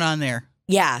 Everyone on there.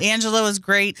 Yeah. Angela was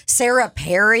great. Sarah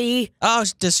Perry. Oh,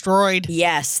 it's destroyed.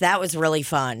 Yes, that was really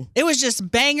fun. It was just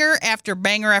banger after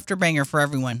banger after banger for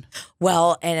everyone.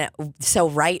 Well, and so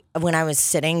right when I was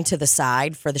sitting to the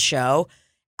side for the show,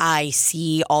 I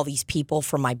see all these people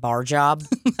from my bar job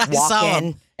I walk saw in.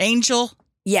 him. Angel.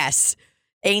 Yes.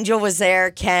 Angel was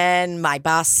there, Ken, my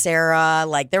boss, Sarah.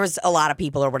 Like, there was a lot of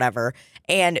people or whatever.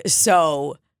 And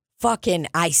so fucking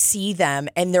I see them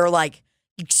and they're like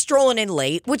strolling in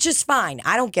late, which is fine.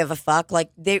 I don't give a fuck.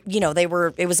 Like, it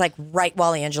was like right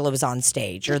while Angela was on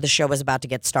stage or the show was about to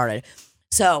get started.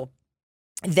 So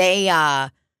they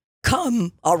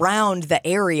come around the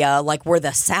area, like where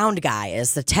the sound guy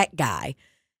is, the tech guy,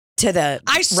 to the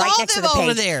I saw right next them to the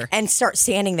over page there. and start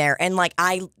standing there. And like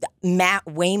Matt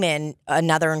Wayman,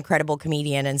 another incredible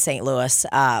comedian in St. Louis,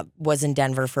 was in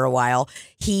Denver for a while.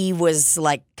 He was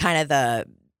like kind of the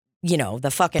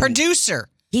fucking Producer.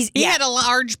 He yeah, had a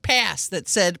large pass that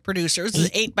said producer. It was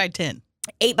 8x10.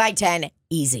 8x10,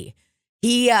 easy.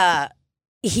 He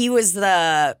was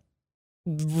the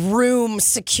room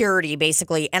security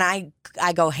basically, and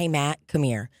I go, hey Matt, come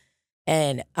here.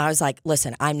 And I was like,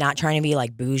 listen, I'm not trying to be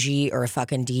like bougie or a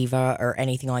fucking diva or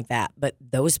anything like that. But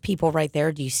those people right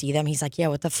there, do you see them? He's like, yeah,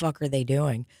 what the fuck are they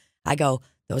doing? I go,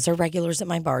 those are regulars at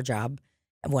my bar job.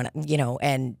 When,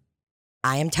 and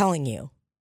I am telling you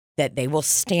that they will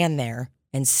stand there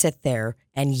and sit there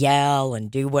and yell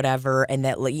and do whatever. And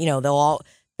that,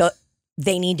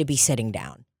 they need to be sitting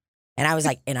down. And I was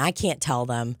like, and I can't tell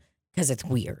them because it's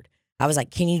weird. I was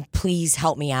like, can you please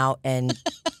help me out and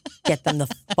get them the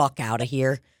fuck out of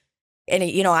here? And,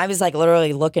 I was like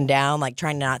literally looking down, like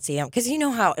trying to not see them. Because you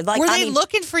know how, like, Were they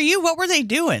looking for you? What were they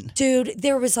doing? Dude,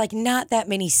 there was like not that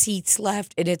many seats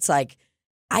left. And it's like,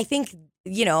 I think,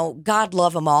 God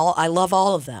love them all. I love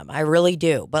all of them. I really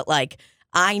do. But like,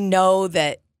 I know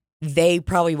that they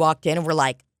probably walked in and were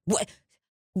like, what?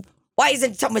 Why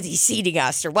isn't somebody seating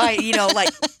us? Or why, like,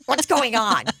 what's going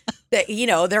on? That,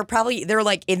 they're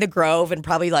like in the Grove and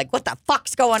probably like, what the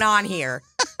fuck's going on here?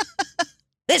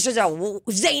 This is a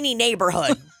zany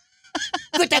neighborhood.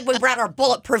 Good thing we brought our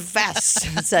bulletproof vests.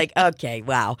 It's like, okay,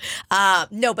 wow.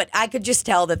 No, but I could just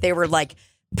tell that they were like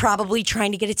probably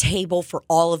trying to get a table for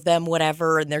all of them,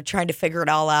 whatever, and they're trying to figure it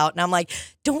all out. And I'm like,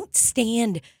 don't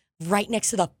stand right next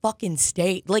to the fucking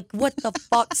stage. Like, what the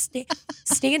fuck?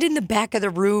 Stand in the back of the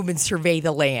room and survey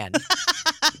the land.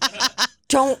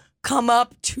 Don't come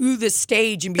up to the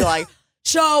stage and be like,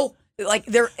 so, like,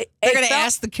 they're going to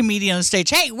ask the comedian on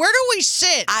stage, hey, where do we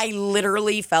sit? I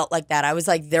literally felt like that. I was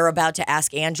like, they're about to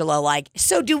ask Angela, like,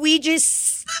 so can we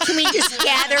just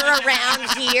gather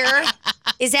around here?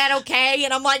 Is that okay?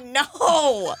 And I'm like,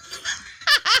 no.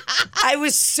 I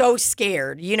was so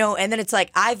scared, and then it's like,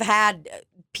 I've had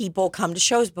people come to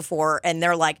shows before and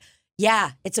they're like,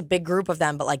 yeah, it's a big group of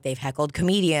them, but like they've heckled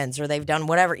comedians or they've done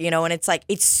whatever, and it's like,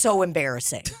 it's so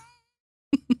embarrassing.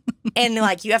 And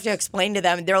like, you have to explain to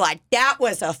them, they're like, that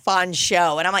was a fun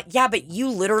show. And I'm like, yeah, but you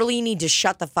literally need to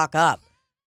shut the fuck up.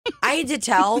 I had to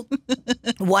tell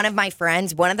one of my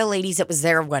friends, one of the ladies that was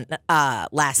there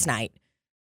last night,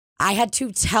 I had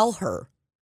to tell her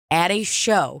at a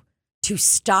show to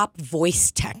stop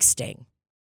voice texting.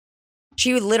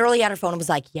 She literally had her phone and was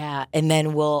like, yeah, and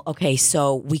then okay,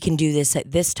 so we can do this at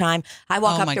this time. I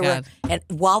walk up to her, and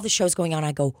while the show's going on,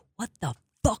 I go, what the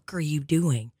fuck are you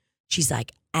doing? She's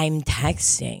like, I'm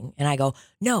texting. And I go,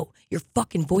 no, you're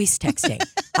fucking voice texting.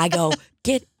 I go,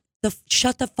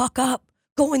 shut the fuck up.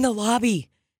 Go in the lobby.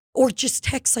 Or just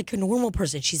text like a normal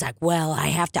person. She's like, well, I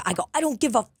have to. I go, I don't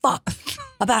give a fuck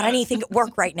about anything at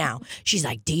work right now. She's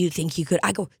like, do you think you could?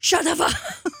 I go, shut the fuck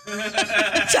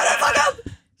up.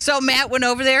 So Matt went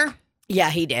over there? Yeah,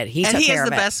 he did. He and took he care has of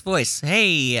the it. best voice.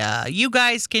 Hey, you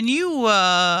guys, can you,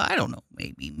 I don't know,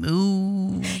 maybe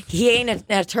move? He ain't an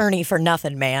attorney for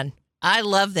nothing, man. I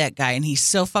love that guy, and he's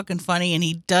so fucking funny, and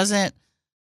he doesn't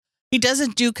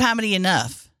do comedy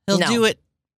enough. He'll do it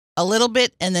a little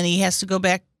bit, and then he has to go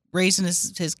back raising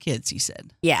his kids, he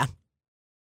said. Yeah.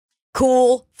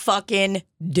 Cool fucking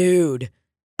dude.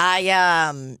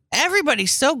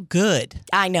 Everybody's so good.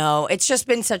 I know. It's just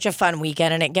been such a fun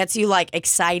weekend, and it gets you like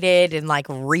excited and like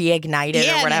reignited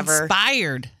or whatever. And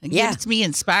inspired. It gets me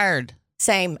inspired.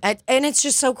 Same. And it's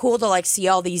just so cool to like see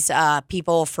all these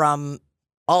people from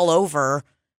all over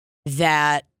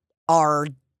that are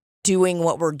doing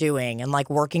what we're doing and like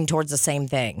working towards the same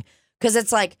thing. Because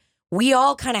it's like, we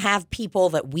all kind of have people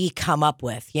that we come up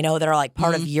with, that are like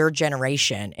part of your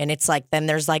generation. And it's like, then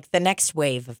there's like the next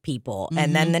wave of people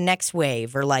and then the next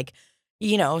wave or like,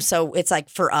 so it's like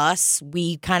for us,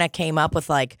 we kind of came up with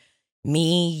like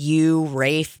me, you,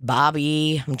 Rafe,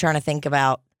 Bobby. I'm trying to think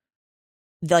about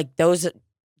like those.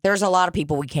 There's a lot of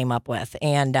people we came up with.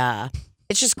 And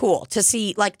it's just cool to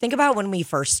see, like, think about when we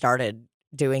first started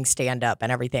doing stand up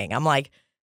and everything. I'm like,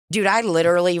 dude, I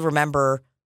literally remember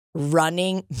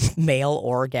running male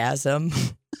orgasm.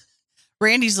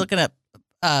 Randy's looking up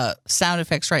sound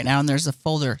effects right now, and there's a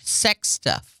folder, sex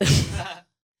stuff.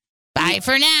 Bye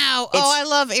for now. I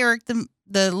love Eric,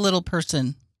 the little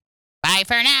person. Bye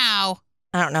for now.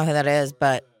 I don't know who that is,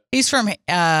 but he's from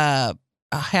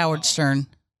Howard Stern.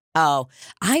 Oh,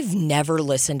 I've never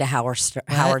listened to Howard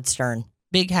Stern.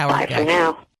 Big Howard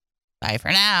guy. Bye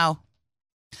for now.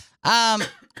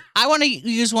 I want to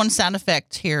use one sound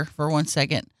effect here for 1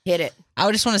 second. Hit it.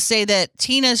 I just want to say that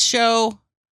Tina's show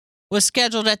was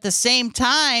scheduled at the same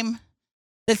time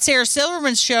that Sarah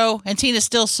Silverman's show, and Tina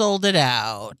still sold it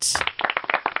out.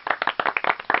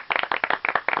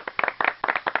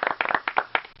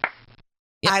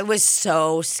 Yep. I was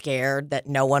so scared that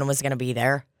no one was going to be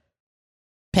there.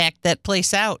 Pack that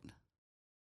place out.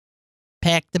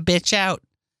 Pack the bitch out.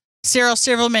 Sarah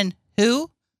Silverman,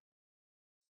 who?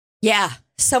 Yeah.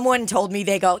 Someone told me,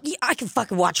 they go, yeah, I can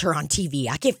fucking watch her on TV.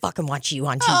 I can't fucking watch you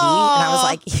on TV. Aww. And I was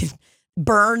like,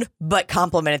 burn, but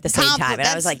compliment at the same time. And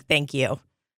I was like, thank you.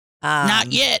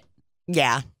 Not yet.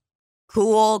 Yeah.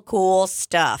 Cool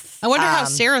stuff. I wonder how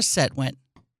Sarah's set went.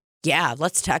 Yeah,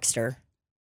 let's text her.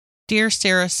 Dear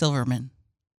Sarah Silverman,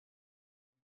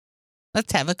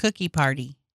 let's have a cookie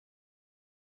party.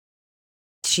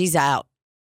 She's out.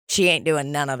 She ain't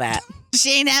doing none of that.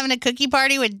 She ain't having a cookie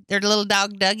party with her little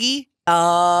dog Dougie.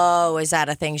 Oh, is that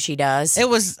a thing she does? It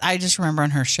was. I just remember on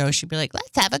her show, she'd be like,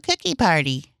 "Let's have a cookie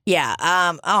party." Yeah.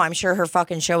 I'm sure her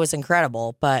fucking show was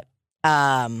incredible, but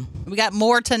We got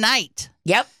more tonight.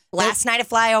 yep. Last night of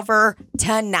flyover,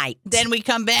 tonight. Then we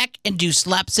come back and do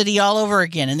Slap City all over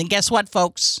again. And then guess what,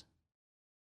 folks?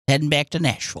 Heading back to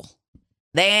Nashville.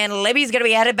 Then Libby's going to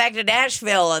be headed back to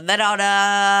Nashville. And then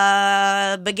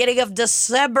on beginning of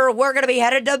December, we're going to be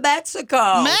headed to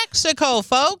Mexico Mexico,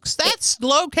 folks. That's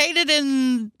located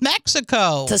in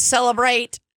Mexico. to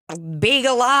celebrate being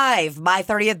alive. My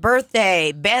 30th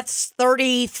birthday. Beth's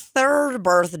 33rd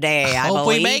birthday, I Hope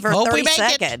we believe, make, or hope we make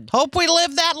 32nd. it. Hope we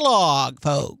live that long,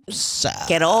 folks.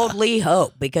 Can only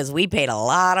hope, because we paid a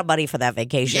lot of money for that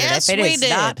vacation. Yes, and if it we is did.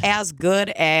 not as good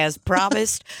as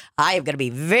promised, I am going to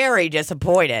be very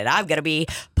disappointed. I'm going to be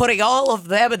putting all of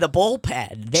them in the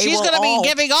bullpen. She's will going to be all-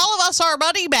 giving all of us our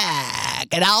money back.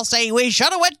 And I'll say we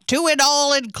should have went to an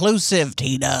all-inclusive,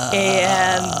 Tina.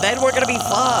 And then we're going to be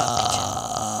fucked.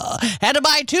 Had to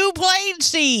buy 2 plane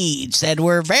seats that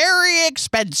were very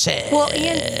expensive. Well,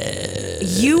 Ian,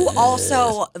 you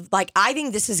also, like, I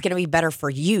think this is going to be better for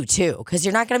you, too, because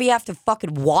you're not going to be have to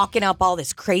fucking walking up all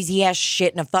this crazy ass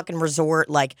shit in a fucking resort.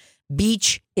 Like,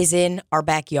 beach is in our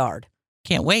backyard.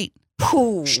 Can't wait.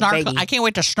 Ooh, Snorkel. baby. I can't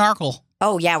wait to snorkel.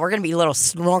 Oh, yeah, we're going to be little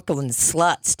snorkeling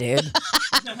sluts, dude.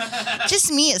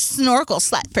 Just me, a snorkel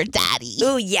slut for daddy.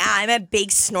 Ooh, yeah, I'm a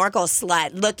big snorkel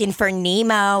slut looking for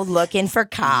Nemo, looking for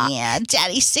cock. Yeah,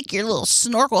 daddy, stick your little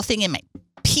snorkel thing in my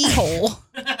pee hole.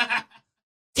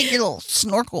 Stick your little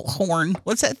snorkel horn.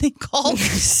 What's that thing called?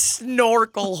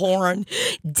 Snorkel horn.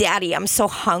 Daddy, I'm so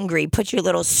hungry. Put your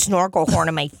little snorkel horn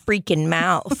in my freaking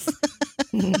mouth.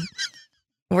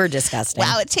 We're disgusting.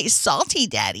 Wow, it tastes salty,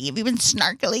 daddy. Have you been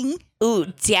snorkeling? Ooh,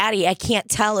 Daddy, I can't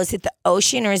tell. Is it the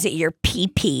ocean or is it your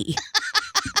pee-pee?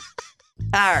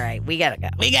 All right, we gotta go.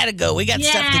 We gotta go. We got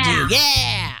stuff to do.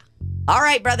 Yeah. All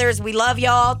right, brothers, we love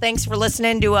y'all. Thanks for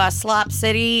listening to Slop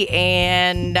City.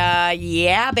 And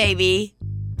yeah, baby.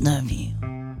 Love you.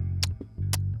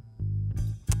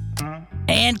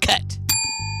 And cut.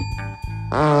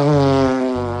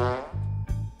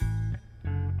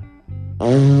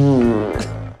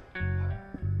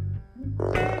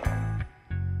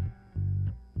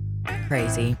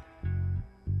 Crazy.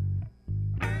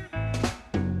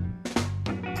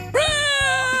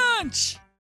 Brunch!